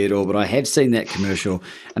TV at all, but I have seen that commercial,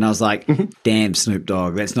 and I was like, damn, Snoop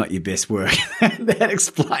Dogg, that's not your best work. That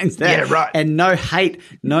explains that. Yeah, right. And no hate,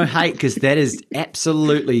 because that is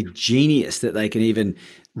absolutely genius that they can even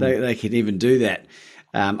they can even do that.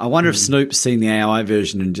 I wonder if Snoop's seen the AI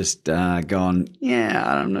version and just gone,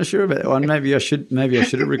 yeah, I'm not sure about that one. Maybe I should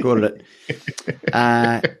have recorded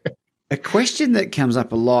it. A question that comes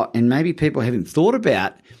up a lot and maybe people haven't thought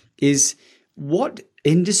about is, what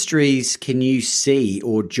industries can you see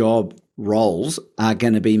or job roles are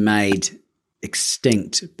going to be made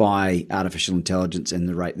extinct by artificial intelligence and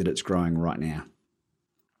the rate that it's growing right now?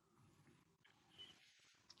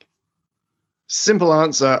 Simple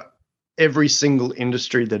answer, every single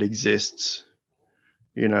industry that exists.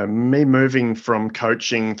 You know, me moving from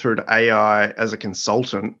coaching through to AI as a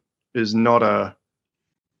consultant is not a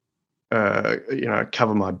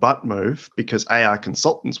cover my butt move, because AI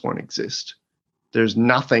consultants won't exist. There's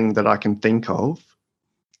nothing that I can think of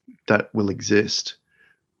that will exist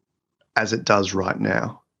as it does right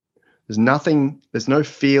now. There's no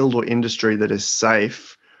field or industry that is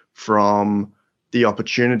safe from the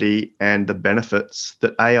opportunity and the benefits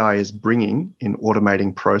that AI is bringing in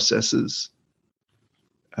automating processes.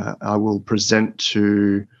 I will present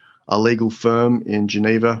to a legal firm in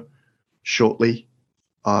Geneva shortly.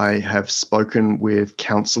 I have spoken with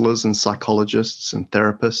counselors and psychologists and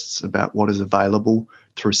therapists about what is available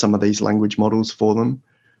through some of these language models for them.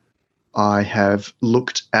 I have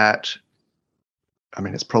looked at,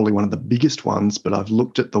 it's probably one of the biggest ones, but I've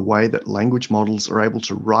looked at the way that language models are able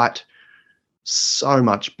to write so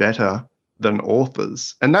much better than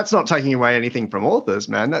authors. And that's not taking away anything from authors,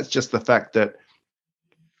 man. That's just the fact that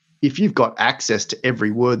if you've got access to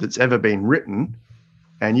every word that's ever been written,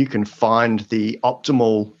 and you can find the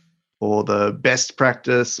optimal or the best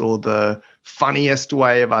practice or the funniest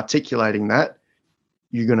way of articulating that,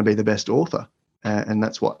 you're going to be the best author. And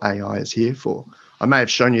that's what AI is here for. I may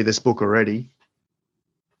have shown you this book already.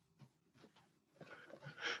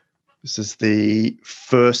 This is the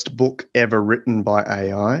first book ever written by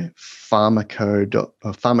AI, Pharmaco-AI.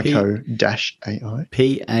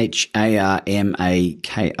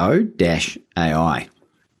 Pharmako-AI.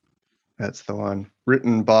 That's the one.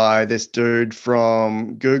 Written by this dude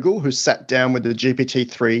from Google who sat down with the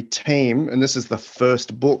GPT-3 team. And this is the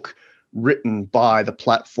first book written by the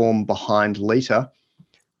platform behind Lita.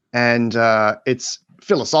 And it's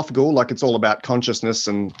philosophical, like it's all about consciousness,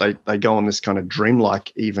 and they go on this kind of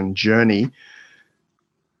dreamlike even journey.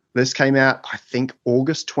 This came out, I think,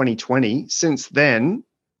 August 2020. Since then,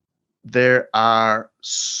 there are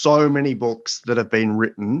so many books that have been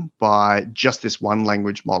written by just this one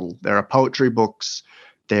language model. There are poetry books,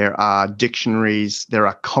 there are dictionaries, there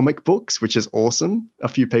are comic books, which is awesome. A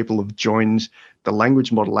few people have joined the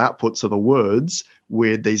language model outputs of the words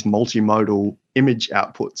with these multimodal image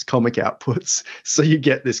outputs, comic outputs. So you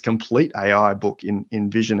get this complete AI book in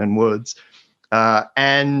vision and words.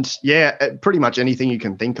 Pretty much anything you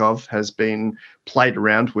can think of has been played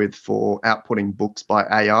around with for outputting books by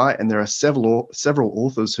AI. And there are several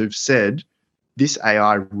authors who've said, this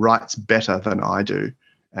AI writes better than I do.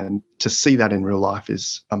 And to see that in real life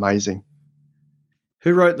is amazing.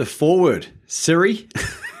 Who wrote the foreword? Siri?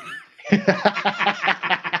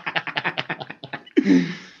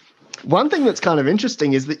 One thing that's kind of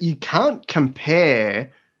interesting is that you can't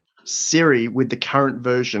compare Siri with the current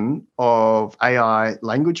version of AI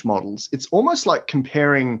language models. It's almost like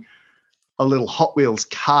comparing a little Hot Wheels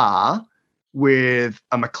car with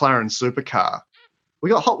a McLaren supercar. We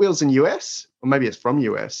got Hot Wheels in US, or maybe it's from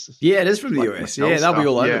US. Yeah, it is from the US. Yeah, they'll be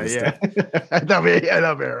all over this stuff.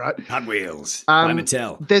 That'll be all right. Hot Wheels by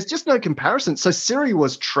Mattel. There's just no comparison. So Siri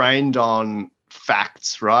was trained on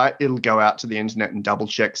facts, right? It'll go out to the internet and double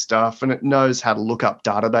check stuff, and it knows how to look up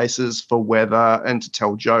databases for weather and to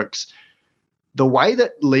tell jokes. The way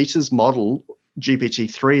that Lita's model,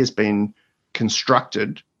 GPT-3, has been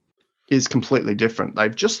constructed is completely different.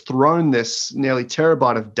 They've just thrown this nearly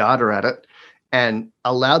terabyte of data at it and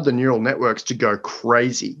allowed the neural networks to go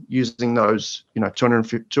crazy using those,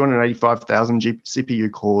 285,000 CPU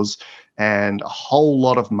cores and a whole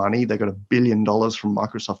lot of money. They got $1 billion from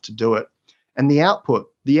Microsoft to do it. And the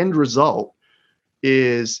output, the end result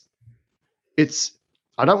is I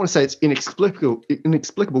don't want to say it's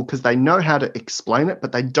inexplicable because they know how to explain it,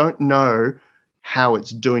 but they don't know how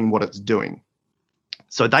it's doing what it's doing.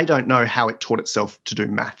 So they don't know how it taught itself to do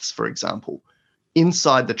maths, for example.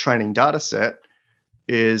 Inside the training data set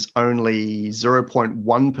is only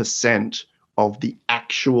 0.1% of the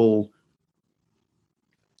actual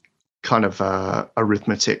kind of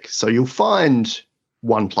arithmetic. So you'll find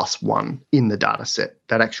 1 + 1 in the data set.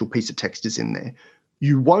 That actual piece of text is in there.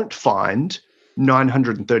 You won't find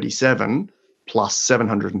 937 plus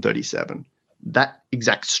 737. That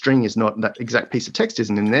exact string is not, that exact piece of text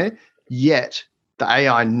isn't in there, yet the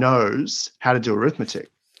AI knows how to do arithmetic.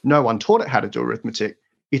 No one taught it how to do arithmetic.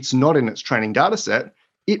 It's not in its training data set.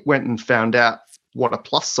 It went and found out what a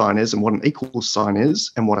plus sign is and what an equals sign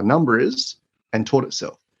is and what a number is and taught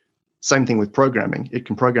itself. Same thing with programming. It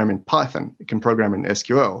can program in Python. It can program in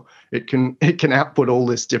SQL. It can output all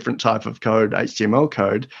this different type of code, HTML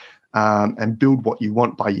code. and build what you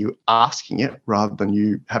want by you asking it rather than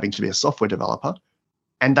you having to be a software developer.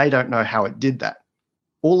 And they don't know how it did that.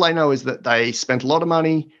 All they know is that they spent a lot of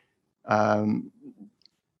money,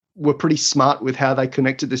 were pretty smart with how they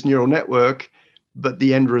connected this neural network, but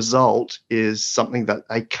the end result is something that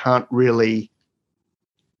they can't really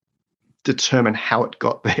determine how it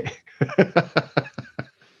got there.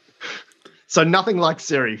 So nothing like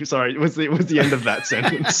Siri. Sorry, it was the end of that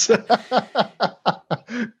sentence.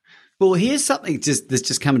 Well, here's something that's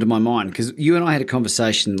just come to my mind, because you and I had a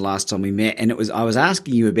conversation last time we met, and I was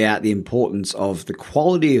asking you about the importance of the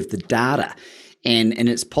quality of the data, and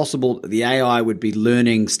it's possible that the AI would be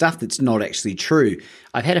learning stuff that's not actually true.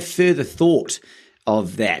 I've had a further thought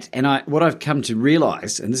of that, and what I've come to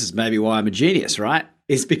realize, and this is maybe why I'm a genius, right,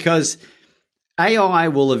 is because AI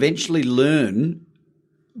will eventually learn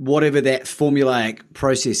whatever that formulaic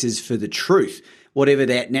process is for the truth, whatever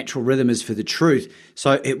that natural rhythm is for the truth.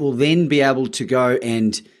 So it will then be able to go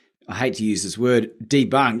and, I hate to use this word,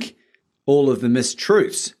 debunk all of the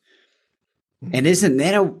mistruths. And isn't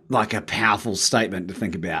that like a powerful statement to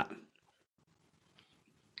think about?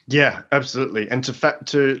 Yeah, absolutely. And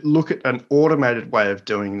to look at an automated way of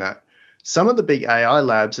doing that. Some of the big AI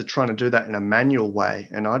labs are trying to do that in a manual way,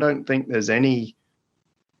 and I don't think there's any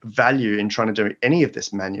value in trying to do any of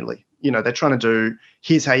this manually. They're trying to do,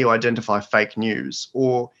 here's how you identify fake news,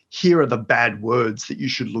 or here are the bad words that you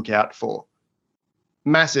should look out for.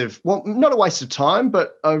 Massive, well, not a waste of time,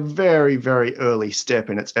 but a very, very early step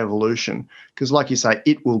in its evolution. Because like you say,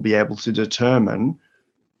 it will be able to determine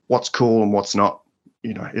what's cool and what's not.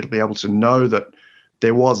 It'll be able to know that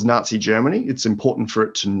there was Nazi Germany. It's important for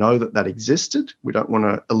it to know that that existed. We don't want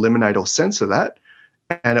to eliminate or censor that.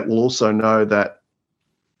 And it will also know that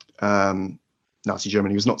Nazi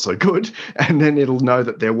Germany was not so good, and then it'll know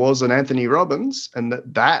that there was an Anthony Robbins, and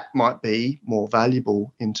that might be more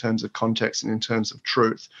valuable in terms of context and in terms of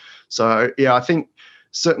truth. So, yeah, I think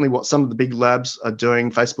certainly what some of the big labs are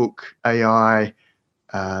doing, Facebook AI,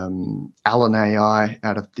 Allen AI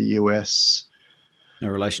out of the US. No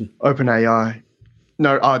relation. OpenAI.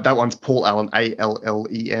 No, that one's Paul Allen,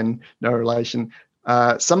 Allen, no relation.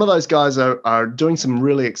 Some of those guys are doing some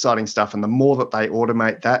really exciting stuff, and the more that they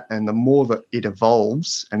automate that and the more that it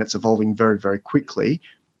evolves, and it's evolving very, very quickly,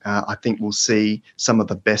 I think we'll see some of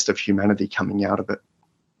the best of humanity coming out of it.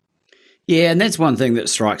 Yeah, and that's one thing that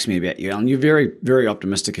strikes me about you, Alan. You're very, very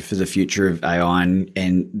optimistic for the future of AI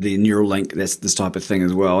and the Neuralink, that's this type of thing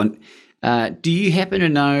as well. And do you happen to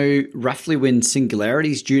know roughly when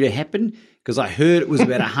Singularity is due to happen? Because I heard it was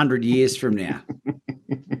about 100 years from now.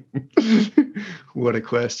 What a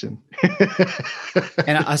question.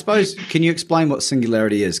 And I suppose, can you explain what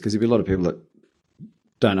Singularity is? Because there'll be a lot of people that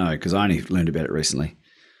don't know, because I only learned about it recently.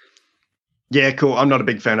 Yeah, cool. I'm not a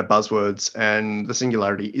big fan of buzzwords, and the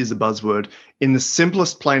Singularity is a buzzword. In the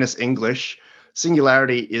simplest, plainest English,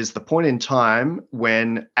 Singularity is the point in time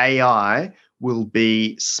when AI will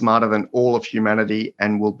be smarter than all of humanity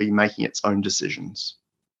and will be making its own decisions.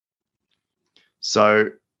 So,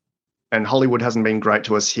 and Hollywood hasn't been great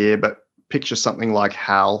to us here, but picture something like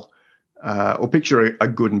HAL, or picture a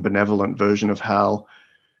good and benevolent version of HAL.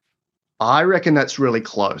 I reckon that's really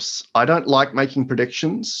close. I don't like making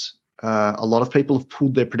predictions. A lot of people have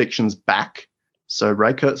pulled their predictions back. So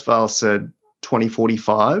Ray Kurzweil said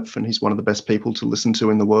 2045, and he's one of the best people to listen to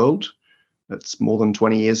in the world. That's more than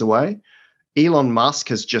 20 years away. Elon Musk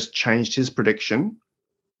has just changed his prediction,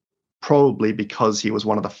 probably because he was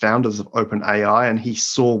one of the founders of OpenAI and he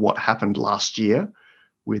saw what happened last year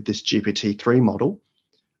with this GPT-3 model.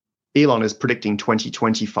 Elon is predicting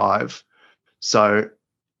 2025. So,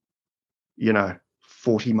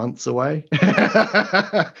 40 months away.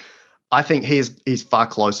 I think he's far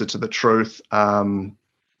closer to the truth. I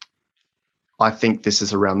think this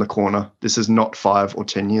is around the corner. This is not 5 or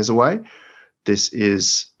 10 years away. This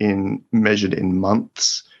is measured in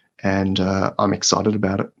months, and I'm excited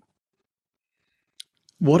about it.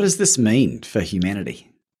 What does this mean for humanity?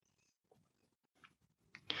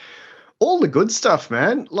 All the good stuff,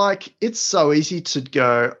 man. Like, it's so easy to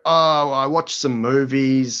go, oh, I watched some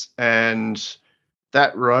movies and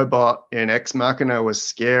that robot in Ex Machina was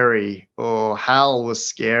scary, or HAL was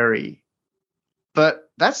scary.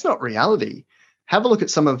 But that's not reality. Have a look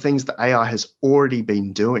at some of the things that AI has already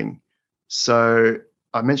been doing. So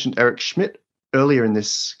I mentioned Eric Schmidt earlier in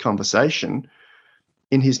this conversation.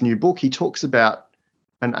 In his new book, he talks about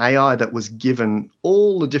an AI that was given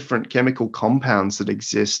all the different chemical compounds that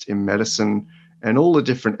exist in medicine and all the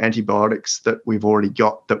different antibiotics that we've already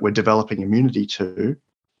got that we're developing immunity to.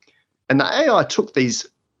 And the AI took these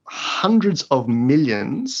hundreds of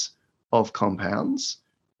millions of compounds,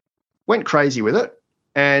 went crazy with it,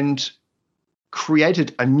 and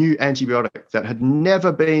created a new antibiotic that had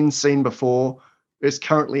never been seen before, is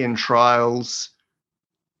currently in trials,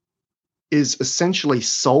 is essentially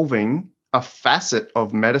solving a facet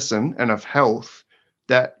of medicine and of health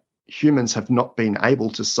that humans have not been able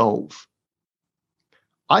to solve.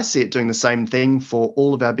 I see it doing the same thing for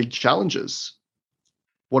all of our big challenges.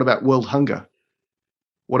 What about world hunger?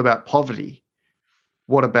 What about poverty?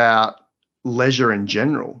 What about leisure in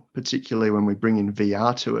general, particularly when we bring in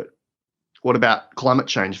VR to it? What about climate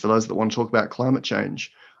change, for those that want to talk about climate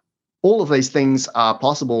change? All of these things are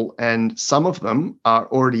possible, and some of them are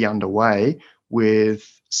already underway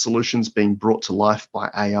with solutions being brought to life by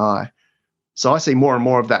AI. So I see more and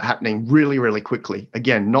more of that happening really, really quickly.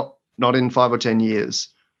 Again, not in 5 or 10 years.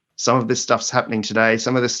 Some of this stuff's happening today.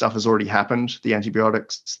 Some of this stuff has already happened. The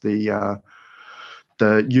antibiotics, the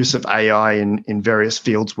use of AI in various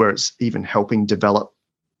fields where it's even helping develop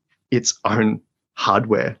its own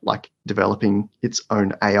hardware, like developing its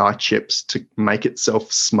own AI chips to make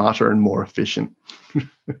itself smarter and more efficient.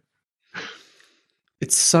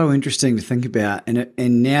 It's so interesting to think about, and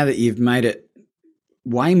now that you've made it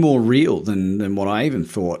way more real than what I even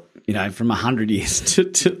thought, from 100 years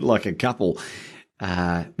to like a couple.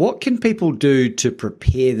 What can people do to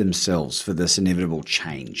prepare themselves for this inevitable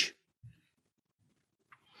change?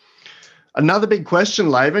 Another big question,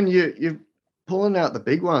 Laban. You're pulling out the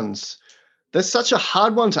big ones. There's such a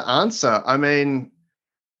hard one to answer. I mean,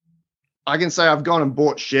 I can say I've gone and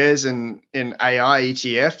bought shares in AI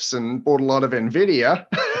ETFs and bought a lot of NVIDIA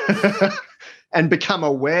and become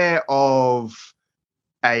aware of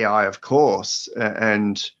AI, of course,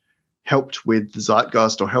 and helped with the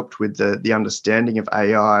zeitgeist, or helped with the understanding of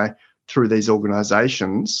AI through these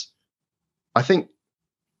organizations. I think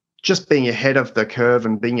just being ahead of the curve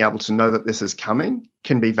and being able to know that this is coming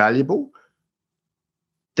can be valuable.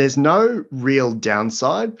 There's no real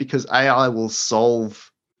downside because AI will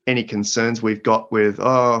solve any concerns we've got with,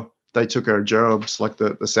 they took our jobs, like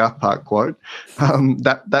the South Park quote.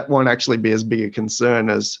 That won't actually be as big a concern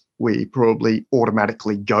as we probably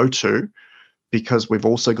automatically go to, because we've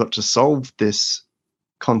also got to solve this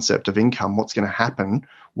concept of income. What's going to happen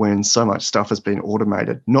when so much stuff has been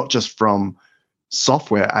automated, not just from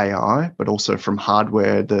software AI, but also from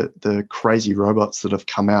hardware, the crazy robots that have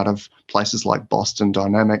come out of places like Boston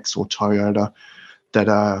Dynamics or Toyota that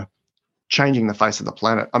are changing the face of the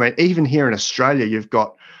planet. I mean, even here in Australia, you've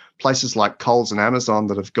got places like Coles and Amazon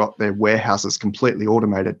that have got their warehouses completely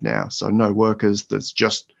automated now. So no workers, there's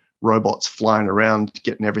just robots flying around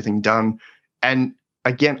getting everything done. And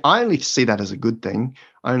again, I only see that as a good thing.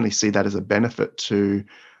 I only see that as a benefit to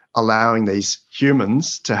allowing these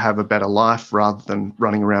humans to have a better life rather than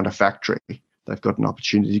running around a factory. They've got an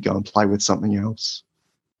opportunity to go and play with something else.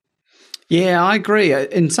 Yeah, I agree.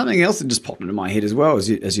 And something else that just popped into my head as well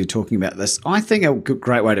as you're talking about this, I think a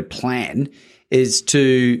great way to plan is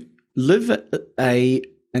to live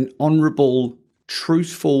an honourable,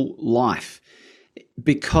 truthful life.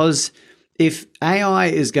 Because if AI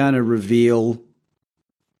is going to reveal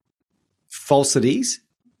falsities,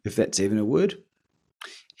 if that's even a word,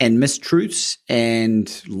 and mistruths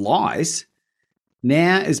and lies,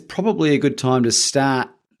 now is probably a good time to start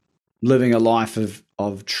living a life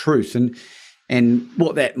of truth. And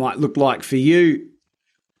what that might look like for you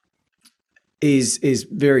is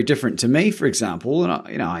very different to me, for example.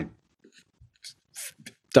 And I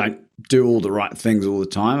don't do all the right things all the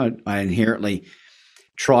time. I inherently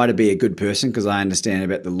try to be a good person because I understand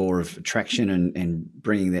about the law of attraction and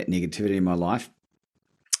bringing that negativity in my life.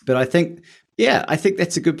 But I think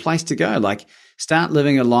that's a good place to go. Like, start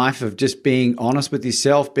living a life of just being honest with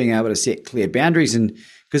yourself, being able to set clear boundaries. And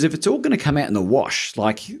because if it's all going to come out in the wash,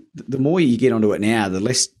 like the more you get onto it now, the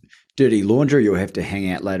less dirty laundry you'll have to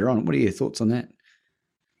hang out later on. What are your thoughts on that?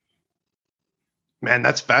 Man,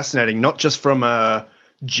 that's fascinating. Not just from a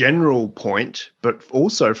general point, but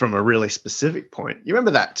also from a really specific point. You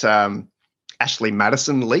remember that Ashley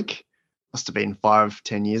Madison leak? Must have been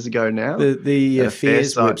 5-10 years ago now. The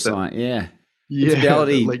affairs website, yeah.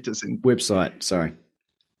 Infidelity website, sorry.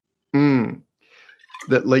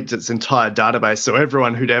 That leaked its entire database. So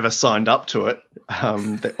everyone who'd ever signed up to it,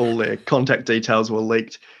 all their contact details were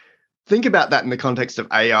leaked. Think about that in the context of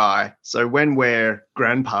AI. So when we're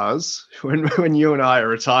grandpas, when you and I are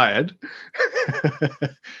retired,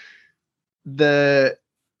 the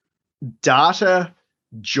data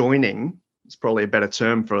joining is probably a better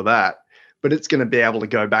term for that, but it's going to be able to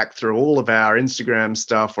go back through all of our Instagram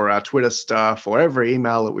stuff or our Twitter stuff or every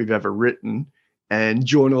email that we've ever written and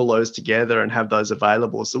join all those together and have those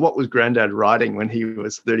available. So what was Granddad writing when he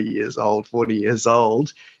was 30 years old, 40 years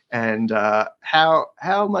old? And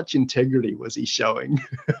how much integrity was he showing?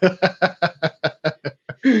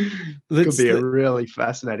 Could be a really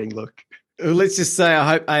fascinating look. Let's just say I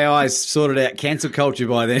hope AI's sorted out cancel culture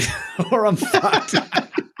by then, or I'm fucked.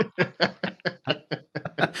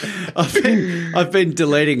 I've been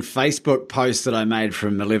deleting Facebook posts that I made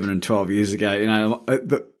from 11 and 12 years ago. You know,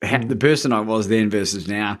 the person I was then versus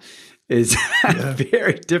now is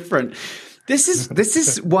very different. This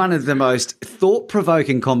is one of the most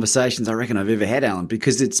thought-provoking conversations I reckon I've ever had, Alan,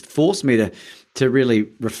 because it's forced me to really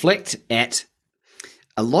reflect at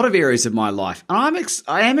a lot of areas of my life. And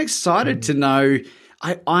I am excited to know,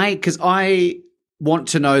 because I want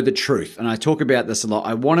to know the truth. And I talk about this a lot.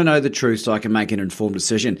 I want to know the truth so I can make an informed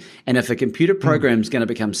decision. And if a computer program is going to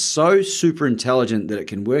become so super intelligent that it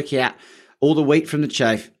can work out all the wheat from the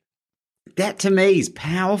chaff, that to me is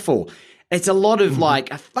powerful. It's a lot of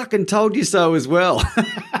like, I fucking told you so as well.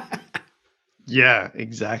 Yeah,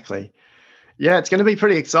 exactly. Yeah, it's going to be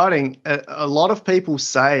pretty exciting. A lot of people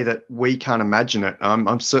say that we can't imagine it.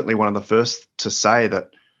 I'm certainly one of the first to say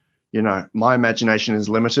that, you know, my imagination is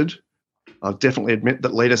limited. I'll definitely admit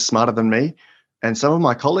that Lita's smarter than me. And some of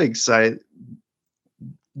my colleagues say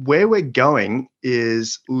where we're going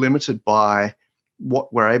is limited by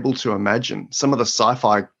what we're able to imagine. Some of the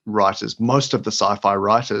sci-fi writers, most of the sci-fi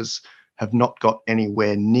writers, have not got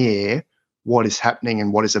anywhere near what is happening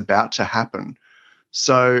and what is about to happen.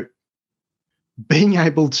 So being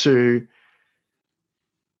able to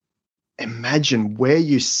imagine where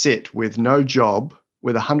you sit with no job,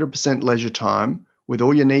 with 100% leisure time, with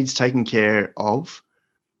all your needs taken care of,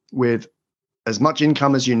 with as much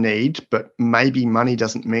income as you need, but maybe money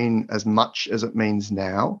doesn't mean as much as it means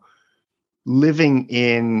now, living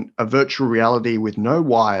in a virtual reality with no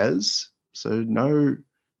wires, so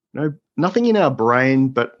nothing in our brain,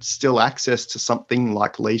 but still access to something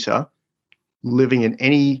like Lita, living in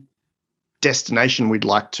any destination we'd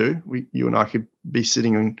like to. You and I could be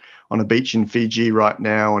sitting on a beach in Fiji right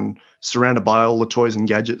now and surrounded by all the toys and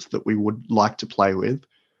gadgets that we would like to play with.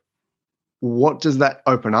 What does that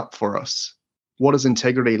open up for us? What does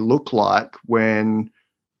integrity look like when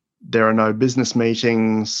there are no business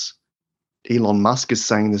meetings? Elon Musk is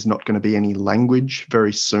saying there's not going to be any language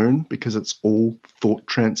very soon because it's all thought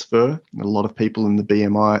transfer. And a lot of people in the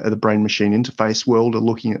BMI, the brain machine interface world, are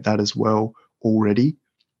looking at that as well already.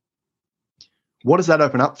 What does that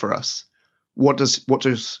open up for us? What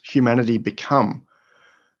does humanity become?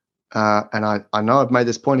 And I know I've made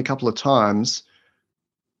this point a couple of times,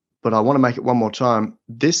 but I want to make it one more time.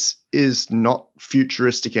 This is not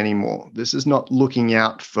futuristic anymore. This is not looking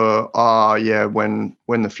out for, when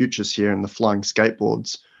the future's here and the flying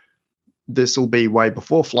skateboards. This will be way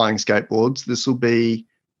before flying skateboards. This will be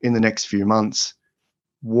in the next few months.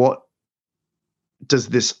 What does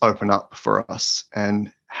this open up for us?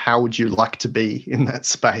 And how would you like to be in that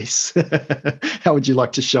space? How would you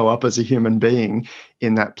like to show up as a human being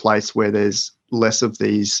in that place where there's less of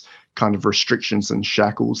these kind of restrictions and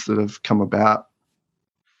shackles that have come about?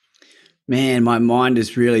 Man, my mind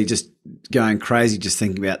is really just going crazy just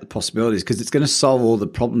thinking about the possibilities, because it's going to solve all the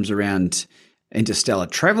problems around interstellar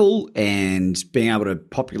travel and being able to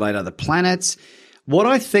populate other planets. What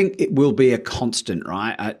I think it will be a constant,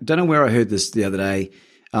 right? I don't know where I heard this the other day.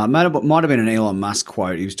 Might have been an Elon Musk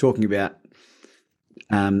quote. He was talking about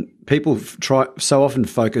people so often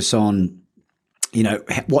focus on,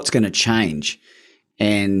 what's going to change,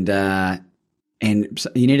 and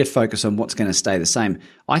you need to focus on what's going to stay the same.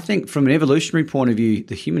 I think from an evolutionary point of view,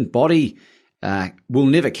 the human body will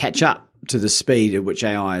never catch up to the speed at which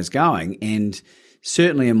AI is going. And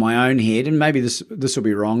certainly in my own head, and maybe this will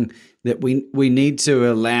be wrong, that we need to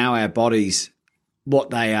allow our bodies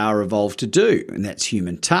what they are evolved to do, and that's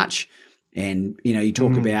human touch. And, you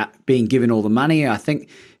talk about being given all the money. I think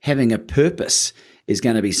having a purpose is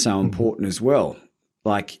going to be so important as well.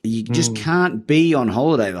 Like, you just can't be on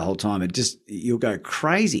holiday the whole time. You'll go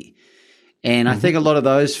crazy. And I think a lot of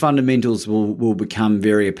those fundamentals will become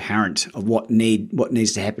very apparent of what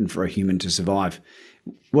needs to happen for a human to survive.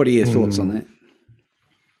 What are your thoughts on that?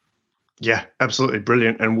 Yeah, absolutely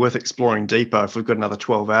brilliant and worth exploring deeper if we've got another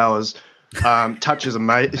 12 hours. Touch is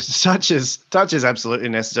amazing. Touch is absolutely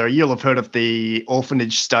necessary. You'll have heard of the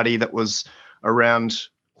orphanage study that was around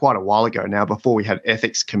quite a while ago now, before we had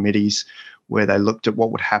ethics committees, where they looked at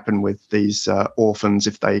what would happen with these orphans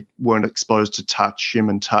if they weren't exposed to touch,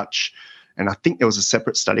 human touch. And I think there was a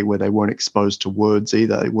separate study where they weren't exposed to words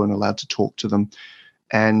either. They weren't allowed to talk to them.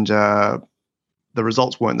 And the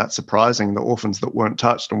results weren't that surprising. The orphans that weren't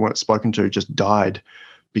touched and weren't spoken to just died,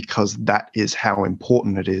 because that is how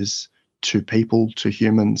important it is to people, to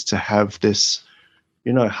humans, to have this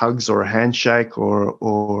hugs or a handshake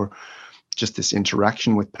or just this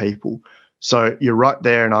interaction with people. So you're right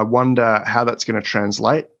there, and I wonder how that's going to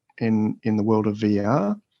translate in the world of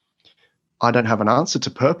VR. I don't have an answer to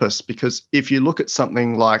purpose, because if you look at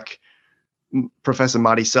something like Professor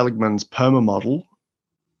Marty Seligman's PERMA model,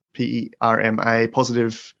 PERMA,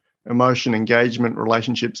 positive emotion, engagement,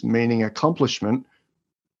 relationships, meaning, accomplishment,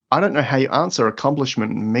 I don't know how you answer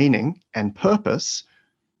accomplishment, meaning, and purpose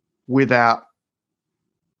without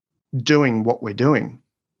doing what we're doing.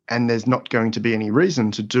 And there's not going to be any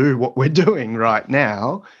reason to do what we're doing right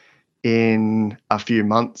now in a few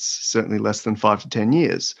months, certainly less than 5 to 10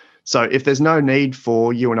 years. So if there's no need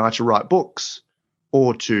for you and I to write books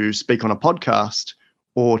or to speak on a podcast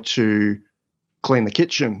or to clean the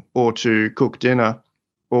kitchen or to cook dinner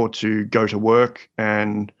or to go to work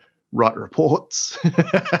and write reports,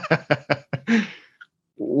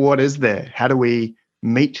 what is there? How do we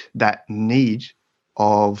meet that need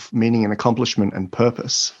of meaning and accomplishment and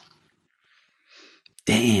purpose?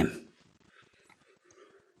 Damn.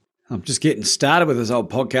 I'm just getting started with this whole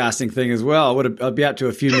podcasting thing as well. I'd be up to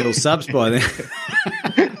a few little subs by then.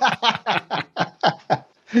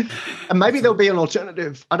 And maybe there'll be an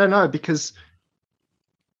alternative. I don't know, because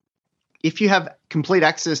if you have complete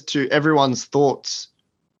access to everyone's thoughts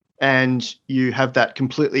and you have that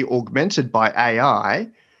completely augmented by AI,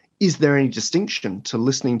 is there any distinction to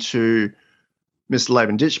listening to Mr.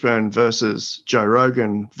 Laban Ditchburn versus Joe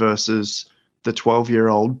Rogan versus the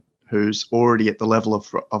 12-year-old who's already at the level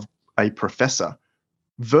of a professor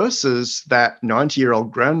versus that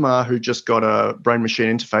 90-year-old grandma who just got a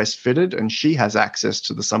brain-machine interface fitted and she has access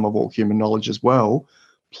to the sum of all human knowledge as well,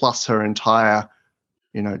 plus her entire,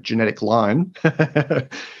 genetic line?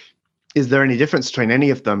 Is there any difference between any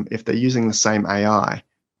of them if they're using the same AI?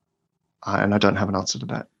 And I don't have an answer to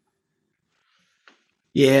that.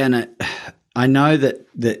 Yeah, and I know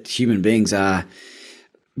that human beings are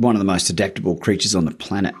one of the most adaptable creatures on the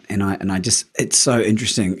planet, and I just, it's so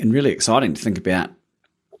interesting and really exciting to think about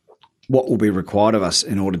what will be required of us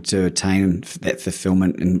in order to attain that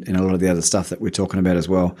fulfillment and a lot of the other stuff that we're talking about as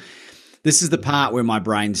well. This is the part where my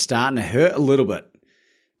brain's starting to hurt a little bit.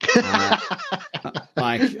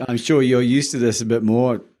 I'm sure you're used to this a bit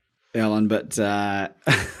more, Alan, but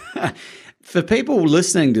for people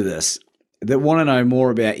listening to this that want to know more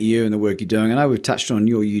about you and the work you're doing, I know we've touched on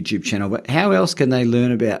your YouTube channel, but how else can they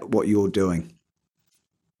learn about what you're doing?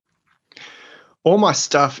 All my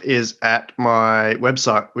stuff is at my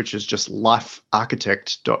website, which is just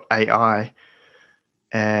lifearchitect.ai.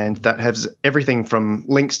 And that has everything from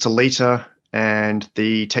links to Lita and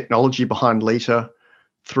the technology behind Lita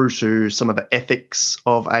through to some of the ethics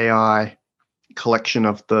of AI, collection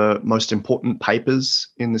of the most important papers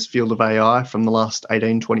in this field of AI from the last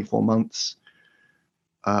 18, 24 months.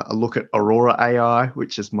 A look at Aurora AI,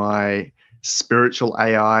 which is my spiritual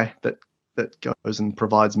AI that goes and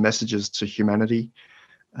provides messages to humanity.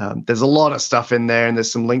 There's a lot of stuff in there, and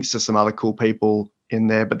there's some links to some other cool people in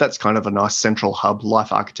there, but that's kind of a nice central hub,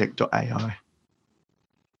 lifearchitect.ai.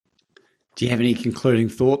 Do you have any concluding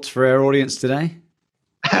thoughts for our audience today?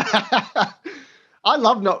 I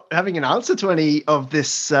love not having an answer to any of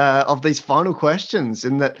this of these final questions,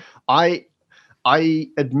 in that I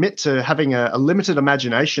admit to having a limited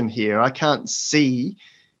imagination here. I can't see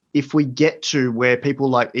if we get to where people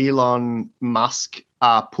like Elon Musk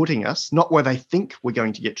are putting us, not where they think we're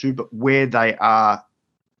going to get to, but where they are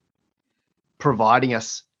providing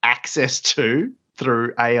us access to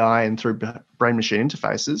through AI and through brain-machine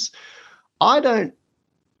interfaces. I don't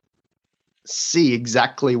see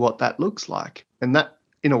exactly what that looks like. And that,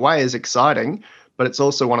 in a way, is exciting, but it's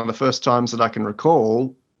also one of the first times that I can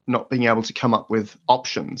recall not being able to come up with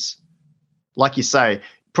options. Like you say,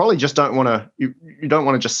 probably just don't want to, you don't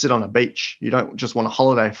want to just sit on a beach. You don't just want a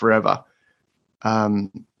holiday forever.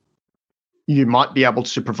 You might be able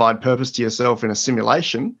to provide purpose to yourself in a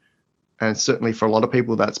simulation. And certainly for a lot of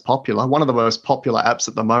people, that's popular. One of the most popular apps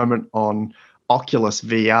at the moment on Oculus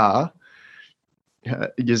VR,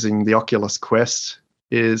 using the Oculus Quest,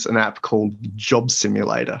 is an app called Job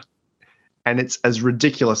Simulator. And it's as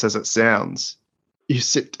ridiculous as it sounds. You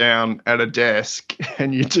sit down at a desk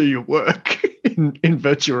and you do your work in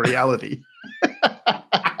virtual reality.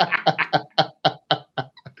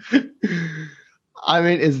 I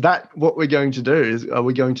mean, is that what we're going to do? Are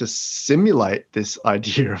we going to simulate this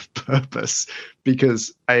idea of purpose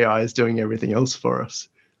because AI is doing everything else for us?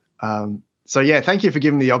 So, yeah, thank you for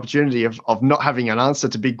giving me the opportunity of not having an answer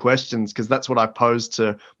to big questions, because that's what I pose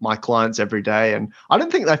to my clients every day. And I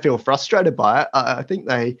don't think they feel frustrated by it. I think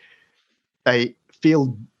they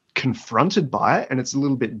feel confronted by it, and it's a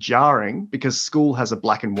little bit jarring because school has a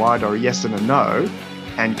black and white or a yes and a no,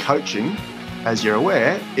 and coaching, as you're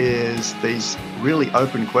aware, is these really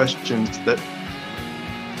open questions that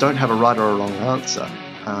don't have a right or a wrong answer,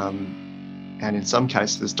 and in some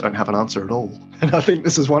cases don't have an answer at all. And I think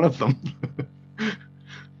this is one of them.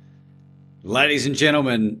 Ladies and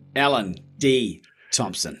gentlemen, Alan D.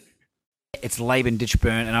 Thompson. It's Laban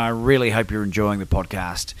Ditchburn, and I really hope you're enjoying the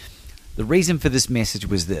podcast. The reason for this message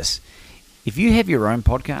was this. If you have your own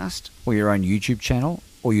podcast or your own YouTube channel,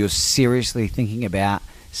 or you're seriously thinking about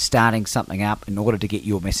starting something up in order to get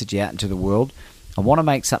your message out into the world, I want to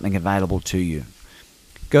make something available to you.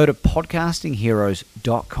 Go to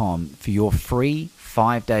podcastingheroes.com for your free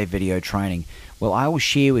 5-day video training, where I will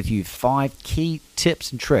share with you 5 key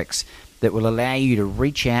tips and tricks that will allow you to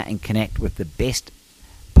reach out and connect with the best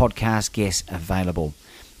podcast guests available.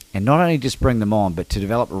 And not only just bring them on, but to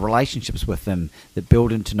develop relationships with them that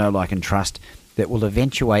build into know, like, and trust that will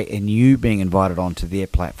eventuate in you being invited onto their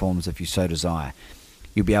platforms if you so desire.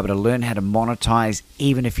 You'll be able to learn how to monetize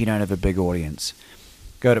even if you don't have a big audience.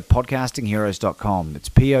 Go to podcastingheroes.com. It's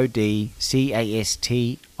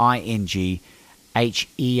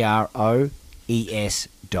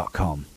podcastingheroes.com.